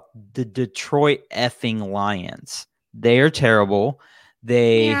about the Detroit effing Lions. They are terrible.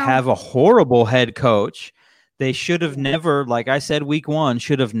 They have a horrible head coach. They should have never, like I said, week 1,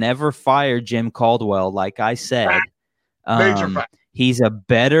 should have never fired Jim Caldwell, like I said. Major fact. He's a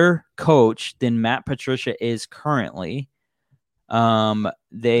better coach than Matt Patricia is currently.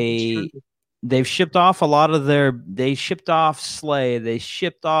 They've shipped off a lot of they shipped off Slay, they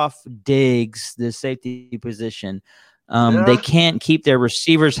shipped off Diggs, the safety position. They can't keep their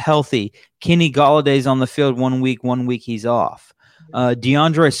receivers healthy. Kenny Galladay's on the field 1 week he's off.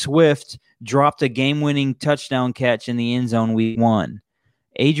 DeAndre Swift dropped a game-winning touchdown catch in the end zone week 1.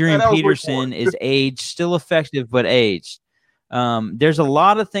 Adrian Peterson is aged, still effective, but aged. There's a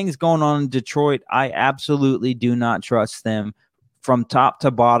lot of things going on in Detroit. I absolutely do not trust them. From top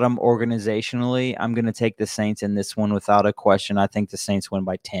to bottom, organizationally, I'm going to take the Saints in this one without a question. I think the Saints win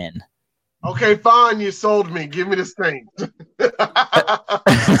by 10. Okay, fine. You sold me. Give me the Saints.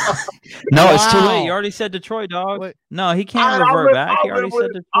 No, it's too late. You already said Detroit, dog. Wait. No, he can't revert back. He already said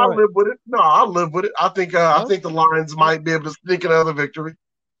Detroit. I'll live with it. No, I'll live with it. I think the Lions might be able to sneak another victory.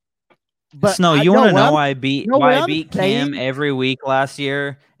 But Snow, you want to know why I beat Cam every week last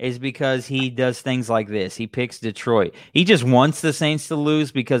year is because he does things like this. He picks Detroit. He just wants the Saints to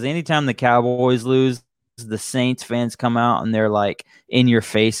lose because anytime the Cowboys lose, the Saints fans come out and they're like in your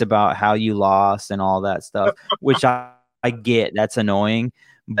face about how you lost and all that stuff, which I get. That's annoying.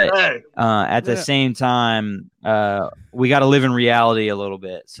 But at the same time, we got to live in reality a little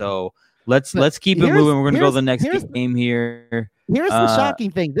bit. So let's keep it moving. We're going to go to the next game here. Here's the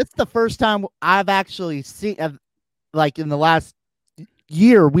shocking thing. This is the first time I've actually seen, like in the last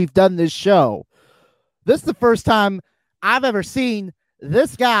year we've done this show. This is the first time I've ever seen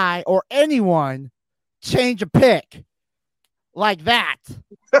this guy or anyone change a pick like that.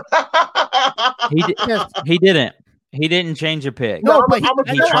 He didn't. He didn't change a pick. No, but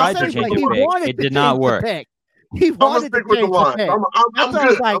he tried to change a pick. It did not work. He wanted to change the pick. I'm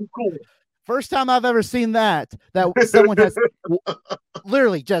good. I'm cool. First time I've ever seen that someone has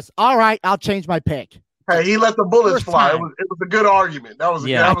literally just, all right, I'll change my pick. Hey, he let the bullets fly. It was a good argument. That was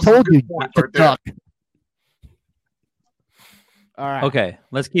I told you point right there. All right. Okay,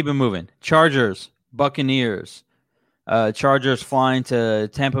 let's keep it moving. Chargers, Buccaneers. Chargers flying to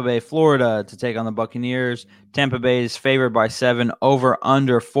Tampa Bay, Florida to take on the Buccaneers. Tampa Bay is favored by 7, over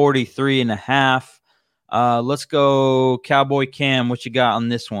under 43.5. Let's go Cowboy Cam. What you got on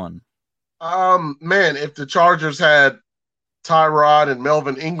this one? Man, if the Chargers had Tyrod and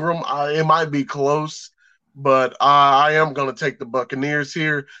Melvin Ingram, it might be close, but I am going to take the Buccaneers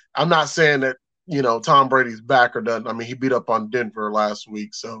here. I'm not saying that, Tom Brady's back or doesn't. I mean, he beat up on Denver last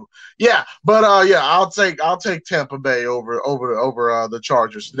week. So yeah, but I'll take Tampa Bay over the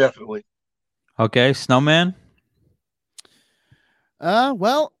Chargers. Definitely. Okay, Snowman.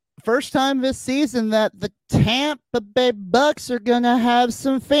 Well, first time this season that the Tampa Bay Bucks are gonna have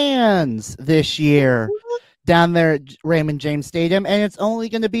some fans this year down there at Raymond James Stadium, and it's only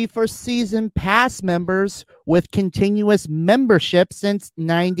going to be for season pass members with continuous membership since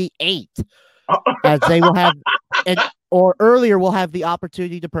 '98, as they will have, or earlier will have the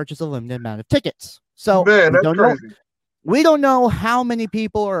opportunity to purchase a limited amount of tickets. So Man, that's crazy. We don't know how many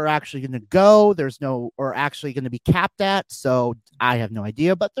people are actually going to go. There's no, or actually going to be capped at. So I have no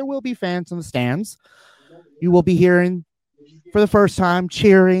idea, but there will be fans in the stands. You will be hearing for the first time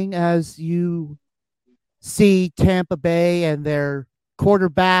cheering as you see Tampa Bay and their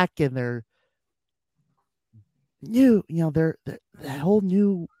quarterback and their new, that whole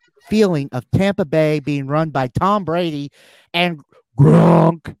new feeling of Tampa Bay being run by Tom Brady and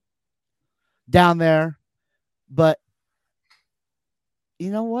Gronk down there. But you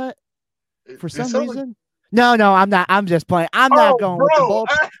know what? For some reason, no, I'm not. I'm just playing. I'm not going with the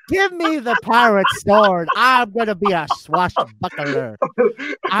Bolts. Give me the pirate sword. I'm gonna be a swashbuckler.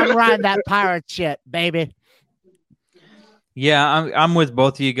 I'm riding that pirate ship, baby. Yeah, I'm with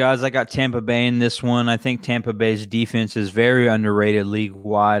both of you guys. I got Tampa Bay in this one. I think Tampa Bay's defense is very underrated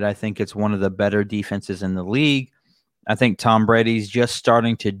league-wide. I think it's one of the better defenses in the league. I think Tom Brady's just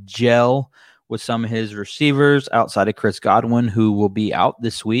starting to gel with some of his receivers outside of Chris Godwin, who will be out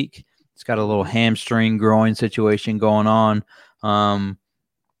this week. He's got a little hamstring growing situation going on.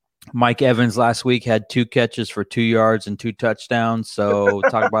 Mike Evans last week had 2 catches for 2 yards and 2 touchdowns. So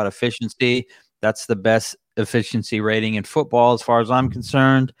talk about efficiency. That's the best efficiency rating in football as far as I'm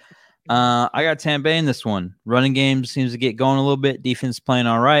concerned. I got Tampa Bay in this one. Running game seems to get going a little bit. Defense playing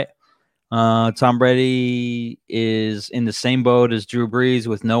all right. Tom Brady is in the same boat as Drew Brees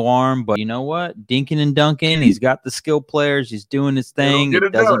with no arm, but you know what? Dinking and dunking. He's got the skill players. He's doing his thing.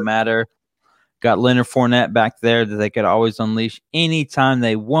 It doesn't matter. Got Leonard Fournette back there that they could always unleash anytime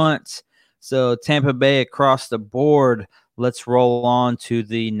they want. So Tampa Bay across the board. Let's roll on to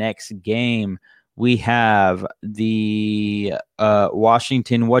the next game. We have the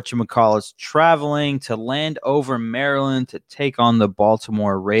Washington whatchamacallits traveling to Landover, Maryland to take on the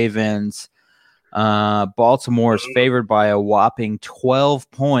Baltimore Ravens. Baltimore is favored by a whopping 12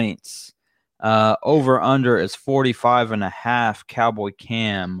 points. Over under is 45.5. Cowboy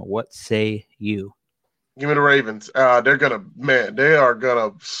Cam, what say you? Give me the Ravens. They are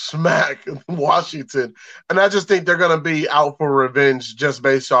gonna smack Washington, and I just think they're gonna be out for revenge just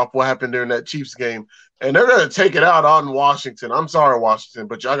based off what happened during that Chiefs game, and they're gonna take it out on Washington. I'm sorry, Washington,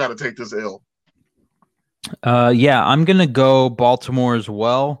 but y'all got to take this L. Yeah, I'm gonna go Baltimore as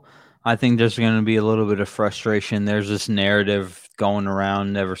well. I think there's going to be a little bit of frustration. There's this narrative going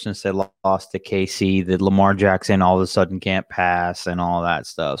around ever since they lost to KC that Lamar Jackson all of a sudden can't pass and all that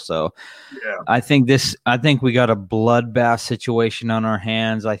stuff. So yeah. I think we got a bloodbath situation on our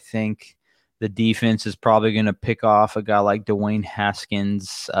hands. I think the defense is probably going to pick off a guy like Dwayne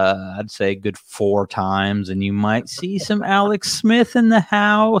Haskins, I'd say a good 4 times, and you might see some Alex Smith in the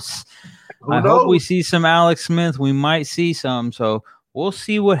house. I hope we see some Alex Smith. We might see some, so we'll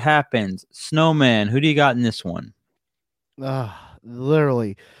see what happens. Snowman, who do you got in this one?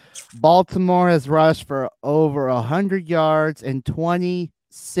 Literally, Baltimore has rushed for over 100 yards in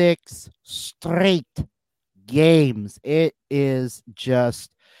 26 straight games. It is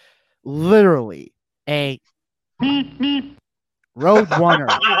just literally a road runner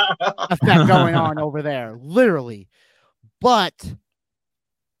effect going on over there. Literally. But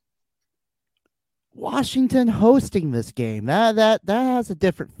Washington hosting this game, that has a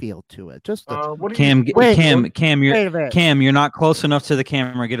different feel to it. Just Cam, you're not close enough to the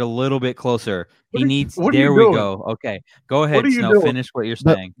camera. Get a little bit closer. There we go. Okay, go ahead, Snow. Finish what you're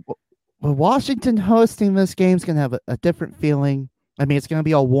saying. But Washington hosting this game is going to have a different feeling. I mean, it's going to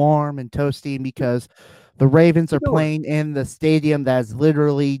be all warm and toasty because the Ravens are playing in the stadium that's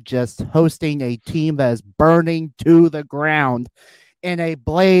literally just hosting a team that is burning to the ground in a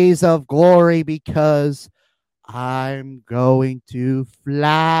blaze of glory because I'm going to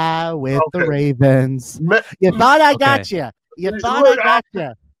fly with the Ravens. You thought I got you. You thought I got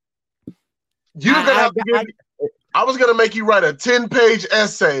you. You're gonna have to give me, I was gonna make you write a 10-page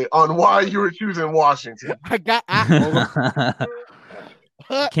essay on why you were choosing Washington.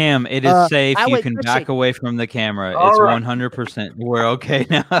 Cam, it is safe. You can back away from the camera. It's 100%. We're okay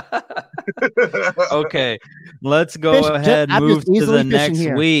now. Okay, let's go ahead. Move to the next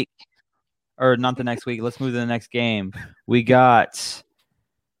week, or not the next week. Let's move to the next game. We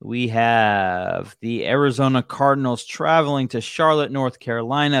have the Arizona Cardinals traveling to Charlotte, North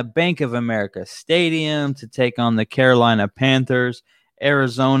Carolina, Bank of America Stadium to take on the Carolina Panthers.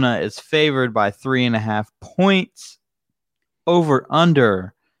 Arizona is favored by 3.5 points. Over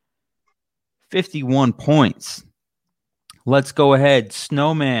under 51 points. Let's go ahead.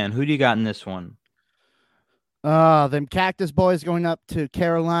 SnowMan, who do you got in this one? Them Cactus Boys going up to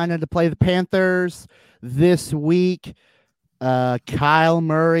Carolina to play the Panthers this week.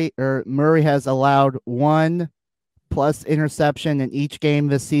 Murray has allowed 1+ interception in each game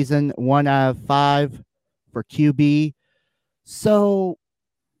this season, 1 out of 5 for QB. So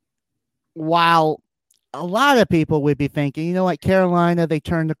while a lot of people would be thinking, you know what, Carolina, they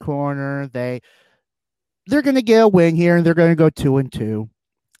turned the corner, they're going to get a win here and they're going to go 2-2.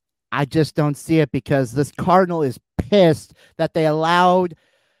 I just don't see it because this Cardinal is pissed that they allowed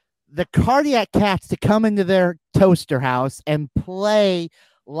the Cardiac Cats to come into their toaster house and play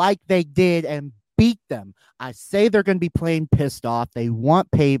like they did and beat them. I say they're going to be playing pissed off. They want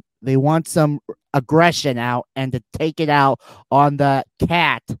they want some aggression out and to take it out on the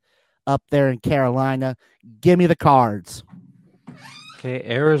cat up there in Carolina. Give me the Cards. Okay,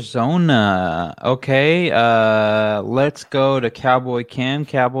 Arizona. Okay, let's go to Cowboy Cam.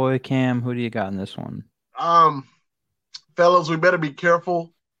 Cowboy Cam, who do you got in this one? Fellas, we better be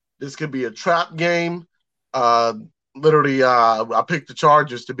careful. This could be a trap game. Literally, I picked the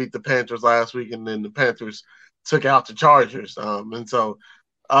Chargers to beat the Panthers last week, and then the Panthers took out the Chargers. And so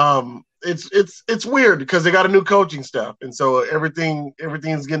it's weird because they got a new coaching staff, and so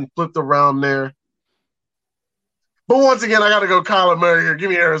everything's getting flipped around there. But once again, I got to go Kyler Murray here. Give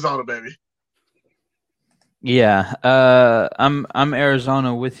me Arizona, baby. Yeah, I'm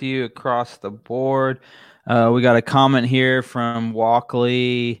Arizona with you across the board. We got a comment here from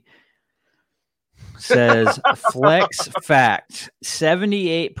Walkley. Says flex fact: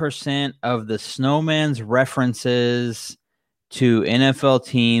 78% of the SnowMan's references to NFL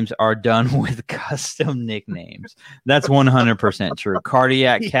teams are done with custom nicknames. That's 100% true.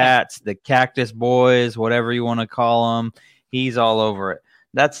 Cardiac Cats, the Cactus Boys, whatever you want to call them, he's all over it.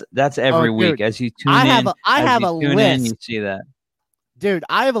 That's every week as you tune in. I have a list. You see that, dude.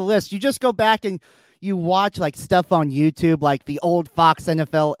 I have a list. You just go back and you watch like stuff on YouTube, like the old Fox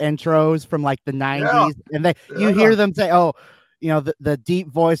NFL intros from like the 90s, and you hear them say, "Oh, you know," the deep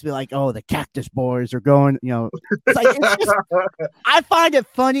voice be like, "Oh, the Cactus Boys are going," you know. It's like, it's just, I find it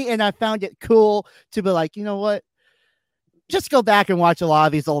funny and I found it cool to be like, you know what? Just go back and watch a lot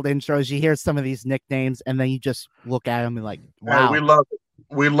of these old intros. You hear some of these nicknames, and then you just look at them and like, wow, hey, we love it.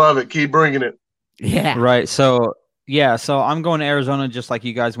 We love it. Keep bringing it. Yeah. Right. So I'm going to Arizona just like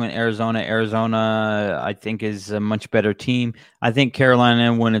you guys went Arizona. Arizona, I think, is a much better team. I think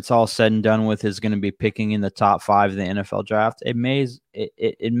Carolina, when it's all said and done with, is going to be picking in the top 5 of the NFL draft. It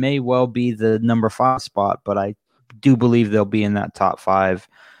may well be the number 5 spot, but I do believe they'll be in that top 5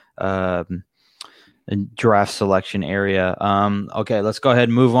 draft selection area. Okay, let's go ahead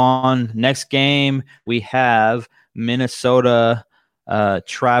and move on. Next game, we have Minnesota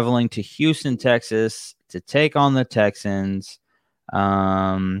traveling to Houston, Texas to take on the Texans.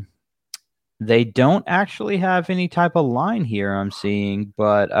 They don't actually have any type of line here, I'm seeing,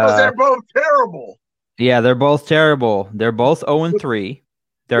 but they're both terrible. Yeah, they're both terrible. They're both 0-3.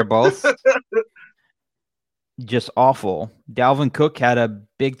 They're both just awful. Dalvin Cook had a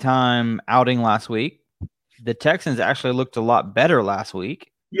big time outing last week. The Texans actually looked a lot better last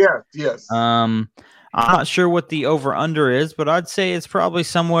week. Yes. I'm not sure what the over-under is, but I'd say it's probably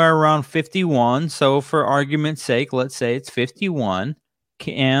somewhere around 51. So for argument's sake, let's say it's 51.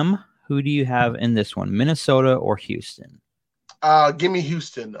 Cam, who do you have in this one, Minnesota or Houston? Give me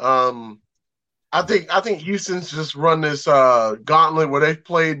Houston. I think Houston's just run this gauntlet where they've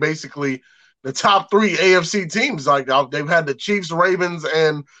played basically the top 3 AFC teams. Like they've had the Chiefs, Ravens,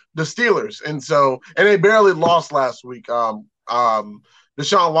 and the Steelers, and they barely lost last week.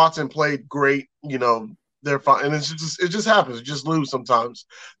 Deshaun Watson played great. You know, they're fine, and it just happens. You just lose sometimes.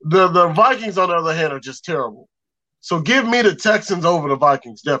 The Vikings, on the other hand, are just terrible. So give me the Texans over the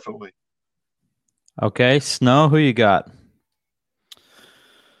Vikings, definitely. Okay, Snow, who you got?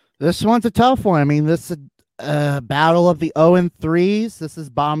 This one's a tough one. I mean, this is a battle of the 0-3s. This is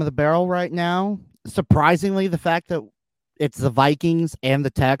bottom of the barrel right now. Surprisingly, the fact that it's the Vikings and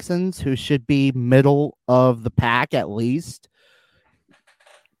the Texans who should be middle of the pack at least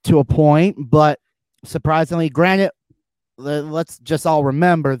to a point, but surprisingly, granted, let's just all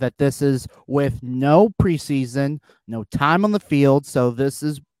remember that this is with no preseason, no time on the field, so this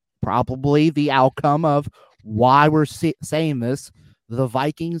is probably the outcome of why we're saying this. The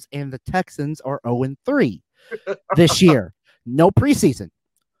Vikings and the Texans are 0-3 this year. No preseason.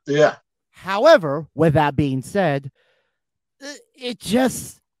 Yeah. However, with that being said,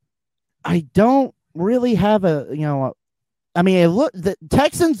 I don't really have a I mean, the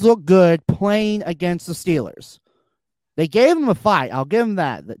Texans look good playing against the Steelers. They gave them a fight. I'll give them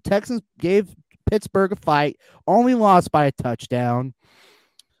that. The Texans gave Pittsburgh a fight, only lost by a touchdown.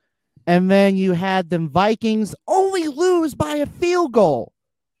 And then you had them Vikings only lose by a field goal.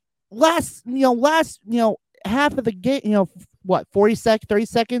 Last half of the game, 30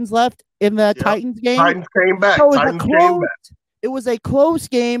 seconds left in the Titans game. Titans came back. So it was a close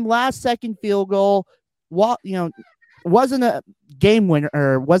game, last second field goal. Wasn't a game winner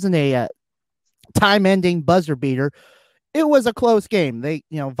or wasn't a time-ending buzzer beater. It was a close game.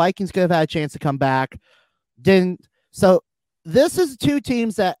 Vikings could have had a chance to come back. Didn't. So this is two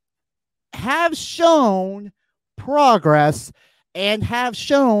teams that have shown progress and have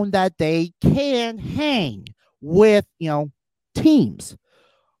shown that they can hang with, teams.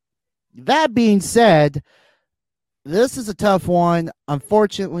 That being said, this is a tough one.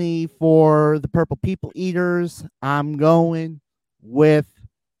 Unfortunately for the Purple People Eaters, I'm going with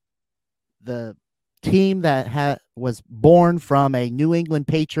the team that was born from a New England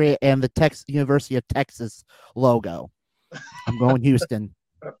Patriot and the University of Texas logo. I'm going Houston.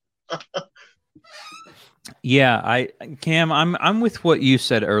 Yeah, Cam, I'm with what you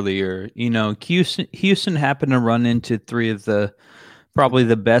said earlier. Houston happened to run into three of probably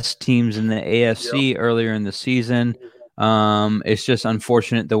the best teams in the AFC earlier in the season. It's just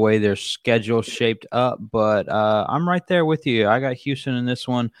unfortunate the way their schedule shaped up, but I'm right there with you. I got Houston in this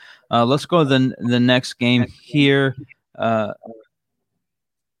one. Let's go to the next game here.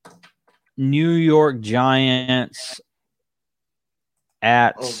 New York Giants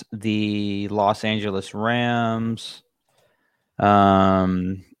at the Los Angeles Rams.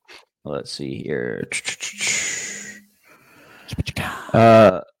 Let's see here.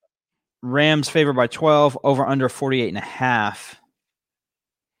 Rams favored by 12, over under 48.5.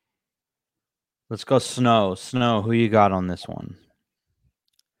 Let's go Snow. Snow, who you got on this one?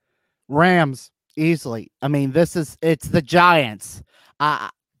 Rams, easily. I mean, it's the Giants.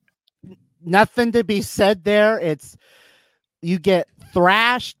 Nothing to be said there. You get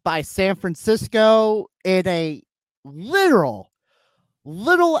thrashed by San Francisco in a little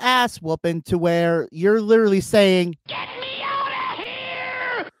ass whooping to where you're literally saying, "Get me out of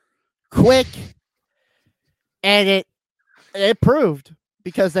here!" quick. And it proved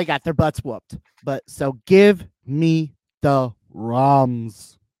because they got their butts whooped. But so give me the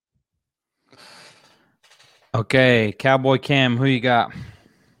Rams. Okay, Cowboy Cam, who you got?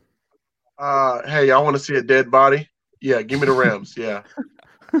 Hey, I want to see a dead body. Yeah, give me the Rams. Yeah.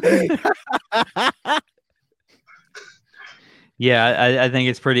 Yeah, I think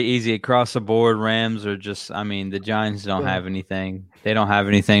it's pretty easy across the board. Rams are the Giants don't have anything. They don't have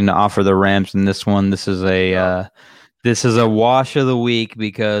anything to offer the Rams in this one. This is a wash of the week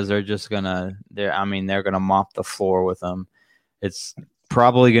because they're gonna mop the floor with them. It's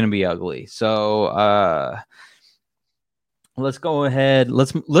probably gonna be ugly. So let's go ahead.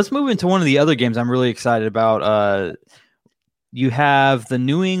 Let's move into one of the other games I'm really excited about. You have the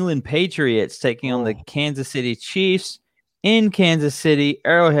New England Patriots taking on the Kansas City Chiefs in Kansas City,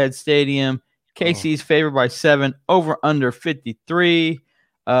 Arrowhead Stadium. KC's favored by 7, over under 53.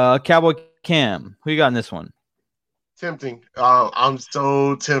 Cowboy Cam, who you got in this one? Tempting. I'm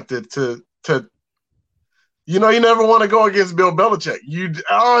so tempted to you never want to go against Bill Belichick. You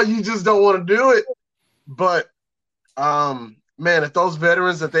just don't want to do it. But man, if those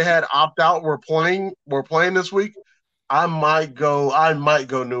veterans that they had opt out were playing this week, I might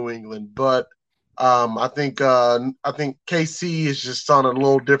go New England, but I think KC is just on a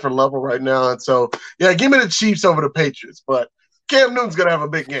little different level right now, and so yeah, give me the Chiefs over the Patriots. But Cam Newton's gonna have a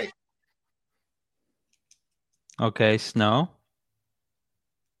big game. Okay, Snow.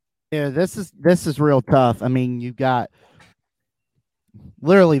 Yeah, this is real tough. I mean, you got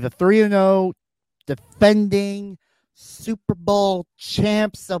literally the 3-0 defending Super Bowl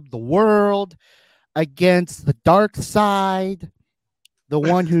champs of the world against the dark side, the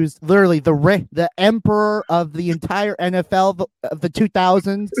one who's literally the emperor of the entire NFL of the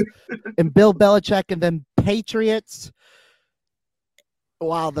 2000s, and Bill Belichick, and then Patriots.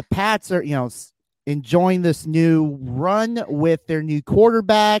 While the Pats are, enjoying this new run with their new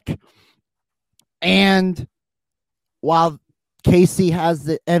quarterback, and while KC has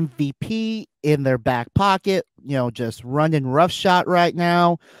the MVP in their back pocket, just running roughshod right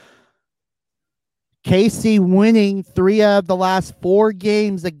now. KC winning 3 of the last 4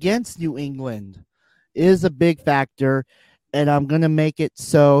 games against New England is a big factor, and I'm going to make it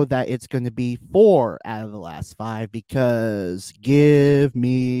so that it's going to be 4 out of the last 5 because give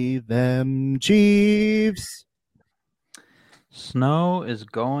me them Chiefs. Snow is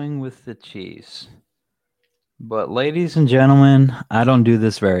going with the Chiefs. But ladies and gentlemen, I don't do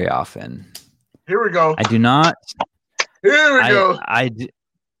this very often. Here we go. I do not. Here we go.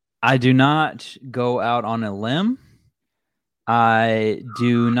 I do not go out on a limb. I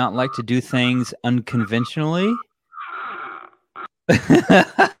do not like to do things unconventionally.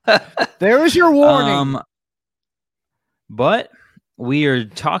 There is your warning. But we are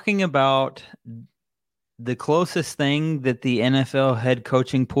talking about the closest thing that the NFL head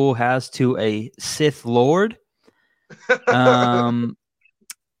coaching pool has to a Sith Lord.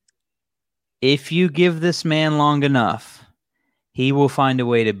 If you give this man long enough, he will find a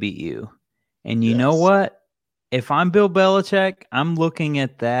way to beat you. And you know what? If I'm Bill Belichick, I'm looking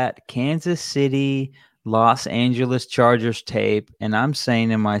at that Kansas City, Los Angeles Chargers tape, and I'm saying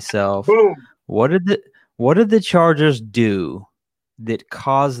to myself, Boom. what did the Chargers do that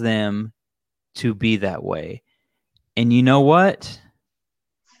caused them to be that way? And you know what?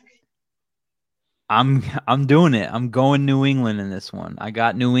 I'm doing it. I'm going New England in this one. I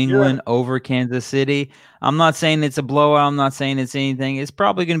got New England over Kansas City. I'm not saying it's a blowout. I'm not saying it's anything. It's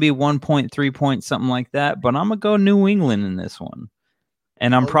probably going to be 1 point, 3 points, something like that. But I'm gonna go New England in this one,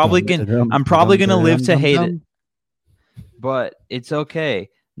 and I'm probably gonna live to hate it. But it's okay.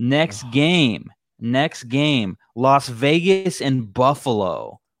 Next game, Las Vegas and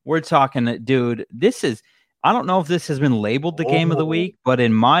Buffalo. We're talking, dude. This is. I don't know if this has been labeled the game of the week, but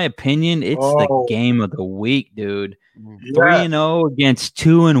in my opinion, it's the game of the week, dude. 3-0 against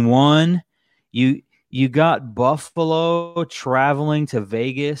 2-1. You got Buffalo traveling to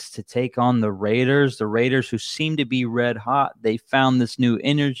Vegas to take on the Raiders. The Raiders, who seem to be red hot, they found this new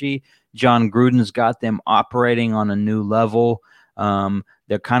energy. John Gruden's got them operating on a new level.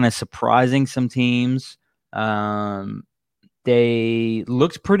 They're kind of surprising some teams. They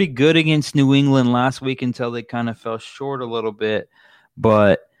looked pretty good against New England last week until they kind of fell short a little bit.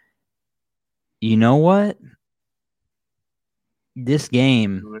 But you know what? This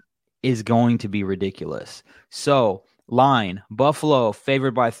game is going to be ridiculous. So, line, Buffalo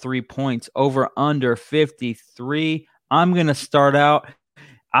favored by 3 points, over under 53. I'm going to start out.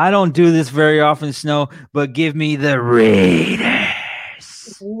 I don't do this very often, Snow, but give me the Raiders.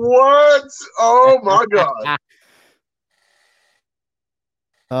 What? Oh, my God.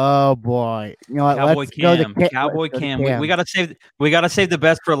 Oh boy! You know what? Cowboy Let's go Cam. to Cowboy Cam. We gotta save the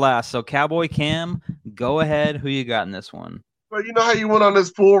best for last. So Cowboy Cam, go ahead. Who you got in this one? Well, you know how you went on this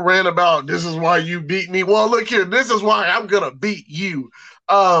pool rant about this is why you beat me? Well, look here. This is why I'm gonna beat you.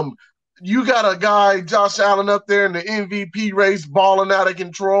 You got a guy, Josh Allen, up there in the MVP race, balling out of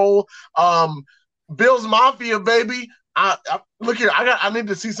control. Bills Mafia, baby. Look here. I need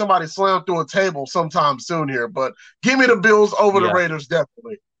to see somebody slam through a table sometime soon here. But give me the Bills over the Raiders,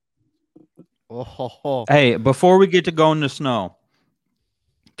 definitely. Hey, before we get to going to Snow,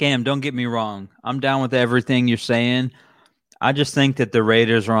 Cam, don't get me wrong. I'm down with everything you're saying. I just think that the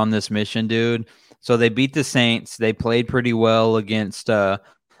Raiders are on this mission, dude. So they beat the Saints. They played pretty well against.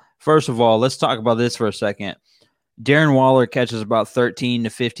 First of all, let's talk about this for a second. Darren Waller catches about 13 to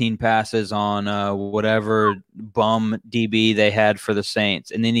 15 passes on whatever bum DB they had for the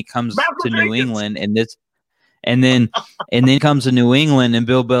Saints, and then he comes to New England, and then comes to New England, and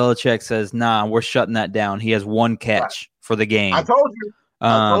Bill Belichick says, "Nah, we're shutting that down." He has one catch for the game. I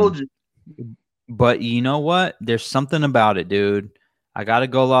told you. But you know what? There's something about it, dude. I got to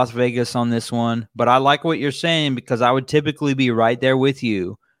go Las Vegas on this one, but I like what you're saying because I would typically be right there with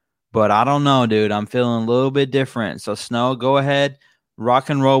you. But I don't know, dude. I'm feeling a little bit different. So, Snow, go ahead, rock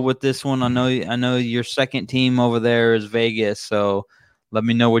and roll with this one. I know your second team over there is Vegas, so let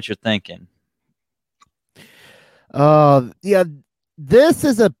me know what you're thinking. Yeah, this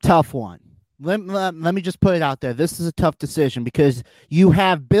is a tough one. Let me just put it out there. This is a tough decision because you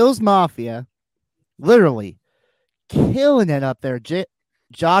have Bills Mafia literally killing it up there.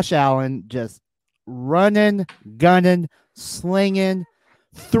 Josh Allen just running, gunning, slinging.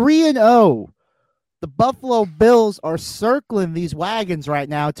 3-0. The Buffalo Bills are circling these wagons right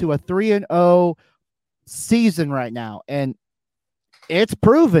now to a 3-0 season right now, and it's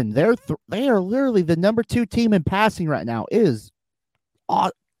proven they are literally the number 2 team in passing right now. It is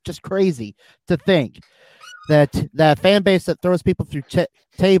just crazy to think that fan base that throws people through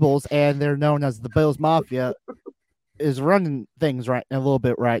tables and they're known as the Bills Mafia is running things right a little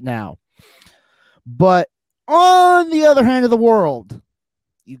bit right now. But on the other hand of the world,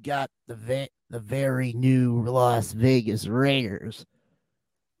 you got the very new Las Vegas Raiders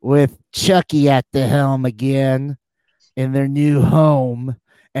with Chucky at the helm again in their new home,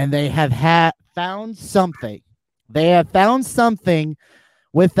 and they have found something. They have found something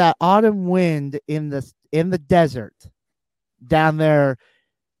with that autumn wind in the desert down there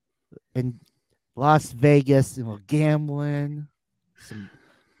in Las Vegas, gambling, some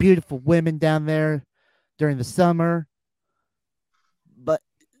beautiful women down there during the summer. But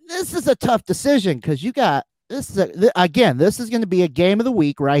this is a tough decision because you got this this is going to be a game of the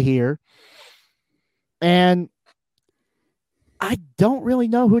week right here. And I don't really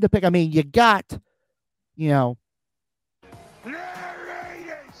know who to pick. I mean, you got, you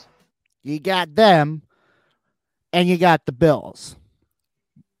got them and you got the Bills.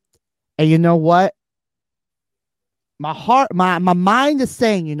 And you know what? My mind is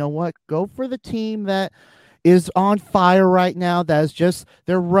saying, you know what? Go for the team that is on fire right now. They're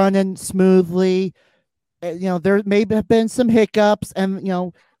running smoothly. There may have been some hiccups and,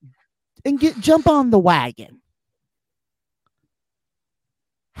 jump on the wagon.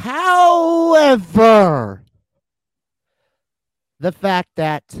 However, the fact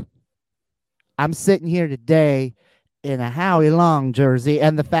that I'm sitting here today in a Howie Long jersey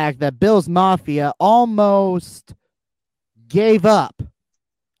and the fact that Bills Mafia almost gave up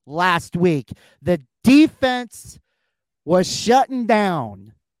last week. The defense was shutting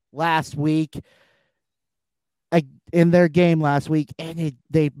down last week in their game last week, and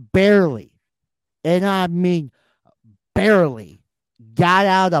they barely, and I mean barely, got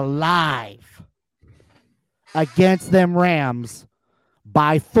out alive against them Rams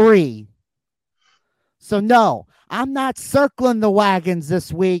by 3. So no, I'm not circling the wagons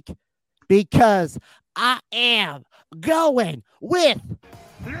this week because I am going with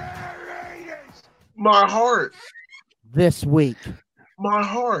my heart this week. My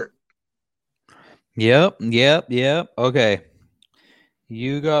heart. Yep. Okay.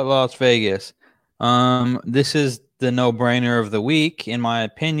 You got Las Vegas. This is the no-brainer of the week, in my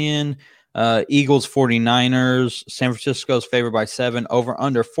opinion. Eagles 49ers. San Francisco's favored by 7. Over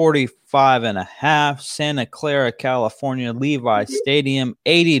under 45.5. Santa Clara, California, Levi Stadium.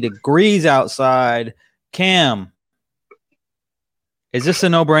 80 degrees outside. Cam, is this a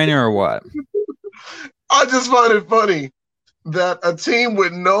no-brainer or what? I just find it funny that a team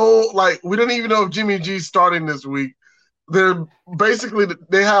with we don't even know if Jimmy G's starting this week. They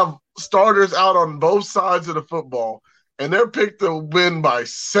have starters out on both sides of the football, and they're picked to win by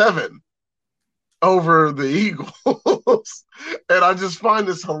 7 over the Eagles. And I just find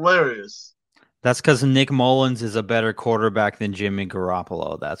this hilarious. That's because Nick Mullins is a better quarterback than Jimmy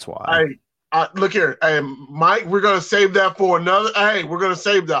Garoppolo. That's why. Look here, hey, Mike, we're gonna save that for another. Hey, we're gonna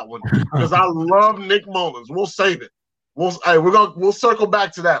save that one because I love Nick Mullins. We'll save it. We'll circle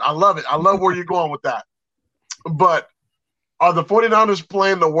back to that. I love it. I love where you're going with that. But are the 49ers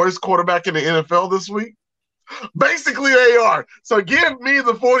playing the worst quarterback in the NFL this week? Basically, they are. So give me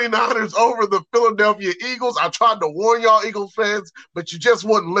the 49ers over the Philadelphia Eagles. I tried to warn y'all Eagles fans, but you just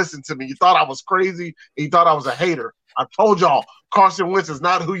wouldn't listen to me. You thought I was crazy, and you thought I was a hater. I told y'all Carson Wentz is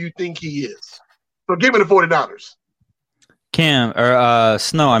not who you think he is. So give me the 49ers.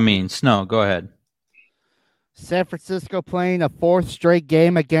 Snow, go ahead. San Francisco playing a 4th straight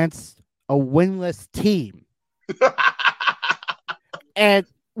game against a winless team. And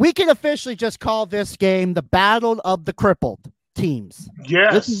we can officially just call this game the Battle of the Crippled Teams.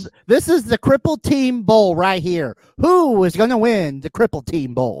 Yes. This is the Crippled Team Bowl right here. Who is going to win the Crippled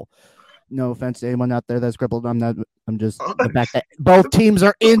Team Bowl? No offense to anyone out there that's crippled. I'm just the fact that both teams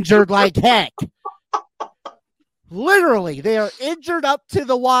are injured like heck. Literally, they are injured up to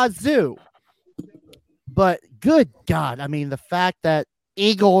the wazoo. But good God, I mean, the fact that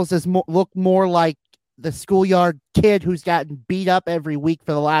Eagles look more like the schoolyard kid who's gotten beat up every week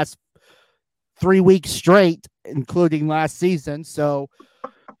for the last 3 weeks straight, including last season. So,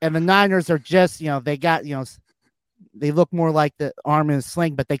 and the Niners are just, they got, they look more like the arm in a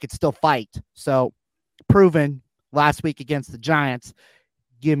sling, but they could still fight. So, proven last week against the Giants.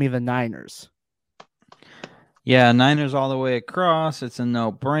 Give me the Niners. Yeah, Niners all the way across. It's a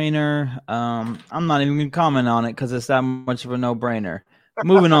no-brainer. I'm not even going to comment on it because it's that much of a no-brainer.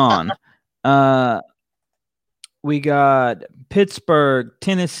 Moving on. We got Pittsburgh,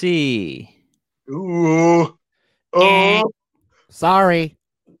 Tennessee. Ooh. Sorry.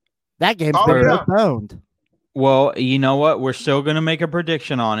 That game's been postponed. Well, you know what? We're still going to make a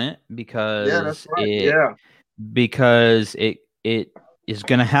prediction on it because it is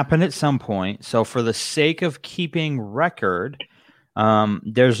going to happen at some point. So for the sake of keeping record,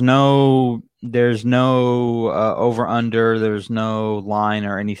 there's no over under, there's no line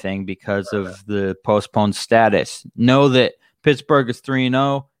or anything because of the postponed status. Know that Pittsburgh is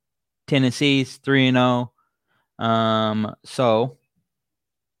 3-0, Tennessee's 3-0. So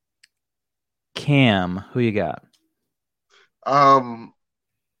Cam, who you got?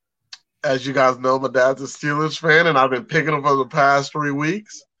 As you guys know, my dad's a Steelers fan, and I've been picking them for the past 3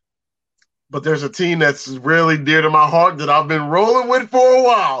 weeks. but there's a team that's really dear to my heart that I've been rolling with for a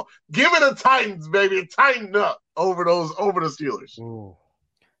while. Give it the Titans, baby. Tighten up over the Steelers. Ooh.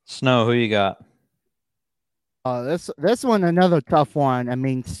 Snow, who you got? This one, another tough one. I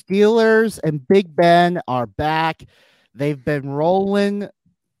mean, Steelers and Big Ben are back. They've been rolling.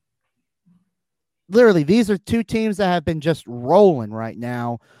 Literally, these are two teams that have been just rolling right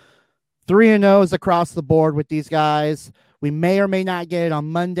now. 3-0s across the board with these guys. We may or may not get it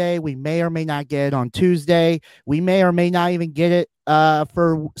on Monday. We may or may not get it on Tuesday. We may or may not even get it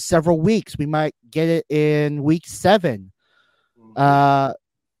for several weeks. We might get it in week 7.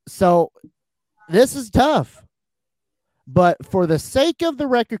 So this is tough. But for the sake of the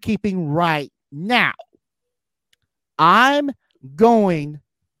record keeping right now, I'm going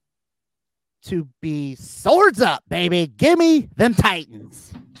to be swords up, baby. Give me them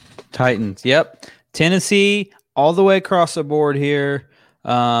Titans. Titans. Yep. Tennessee all the way across the board here.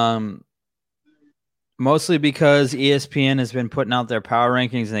 Mostly because ESPN has been putting out their power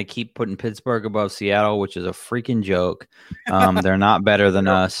rankings and they keep putting Pittsburgh above Seattle, which is a freaking joke. They're not better than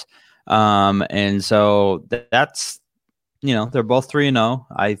us. And so that's, they're both 3-0.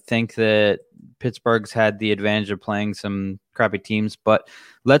 I think that Pittsburgh's had the advantage of playing some crappy teams, but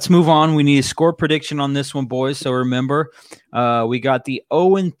let's move on. We need a score prediction on this one, boys. So remember, we got the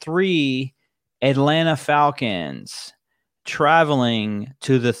 0-3 Atlanta Falcons traveling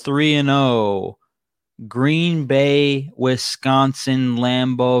to the 3-0 Green Bay, Wisconsin,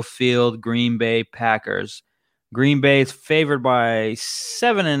 Lambeau Field, Green Bay Packers. Green Bay is favored by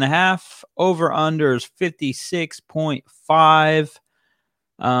 7.5. Over-under is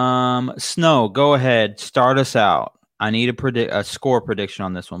 56.5. Snow, go ahead. Start us out. I need a score prediction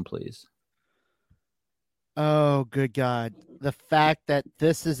on this one, please. Oh, good God. The fact that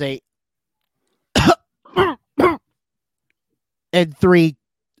this is a and 3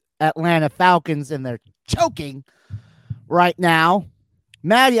 Atlanta Falcons and they're choking right now.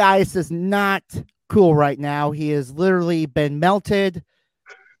 Matty Ice is not cool right now. He has literally been melted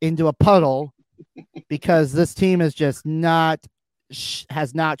into a puddle because this team is just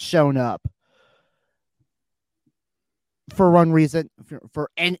has not shown up for one reason,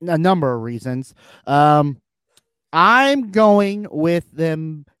 for a number of reasons. I'm going with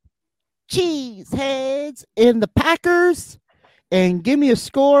them cheese heads in the Packers and give me a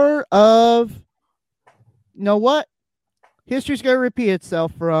score of, you know what? History's going to repeat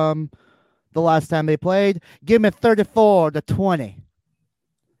itself from the last time they played. Give me 34-20.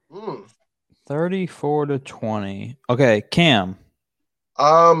 34-20. Okay, Cam.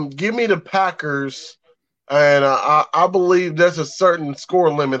 Give me the Packers, and I believe there's a certain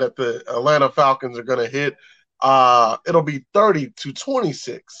score limit that the Atlanta Falcons are going to hit. It'll be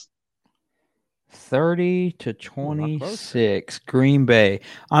 30-26. 30-26. Green Bay.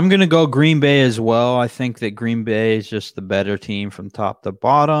 I'm going to go Green Bay as well. I think that Green Bay is just the better team from top to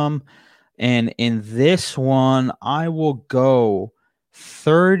bottom. And in this one, I will go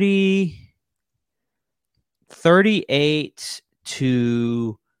 38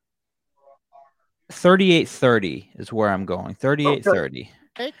 to 38-30 is where I'm going. 38-30.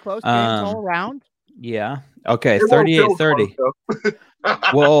 Okay, close games all around. Yeah. Okay, 38-30.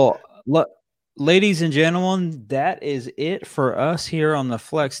 Well, look, ladies and gentlemen, that is it for us here on the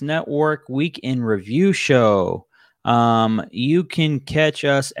Flex Network Week in Review Show. You can catch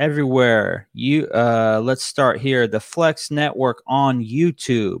us everywhere. Let's start here. The Flex Network on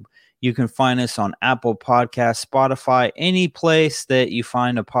YouTube. You can find us on Apple Podcasts, Spotify, any place that you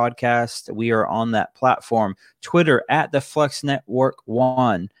find a podcast. We are on that platform. Twitter at the Flex Network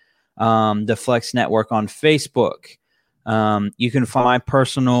 1. The Flex Network on Facebook. You can find my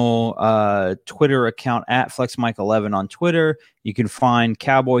personal Twitter account at FlexMike11 on Twitter. You can find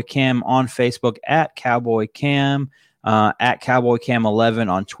Cowboy Cam on Facebook at Cowboy Cam, at Cowboy Cam 11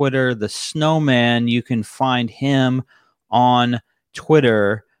 on Twitter. The SnowMan, you can find him on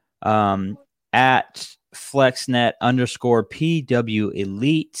Twitter at FlexNet_PW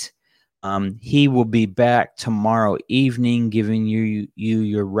Elite. He will be back tomorrow evening giving you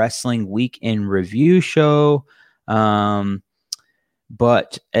your Wrestling Week in Review show. But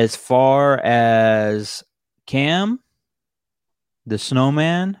as far as Cam, the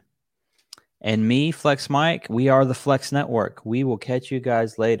SnowMan, and me, Flex Mike, we are the Flex Network. We will catch you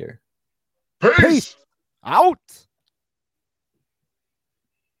guys later. Peace. Out.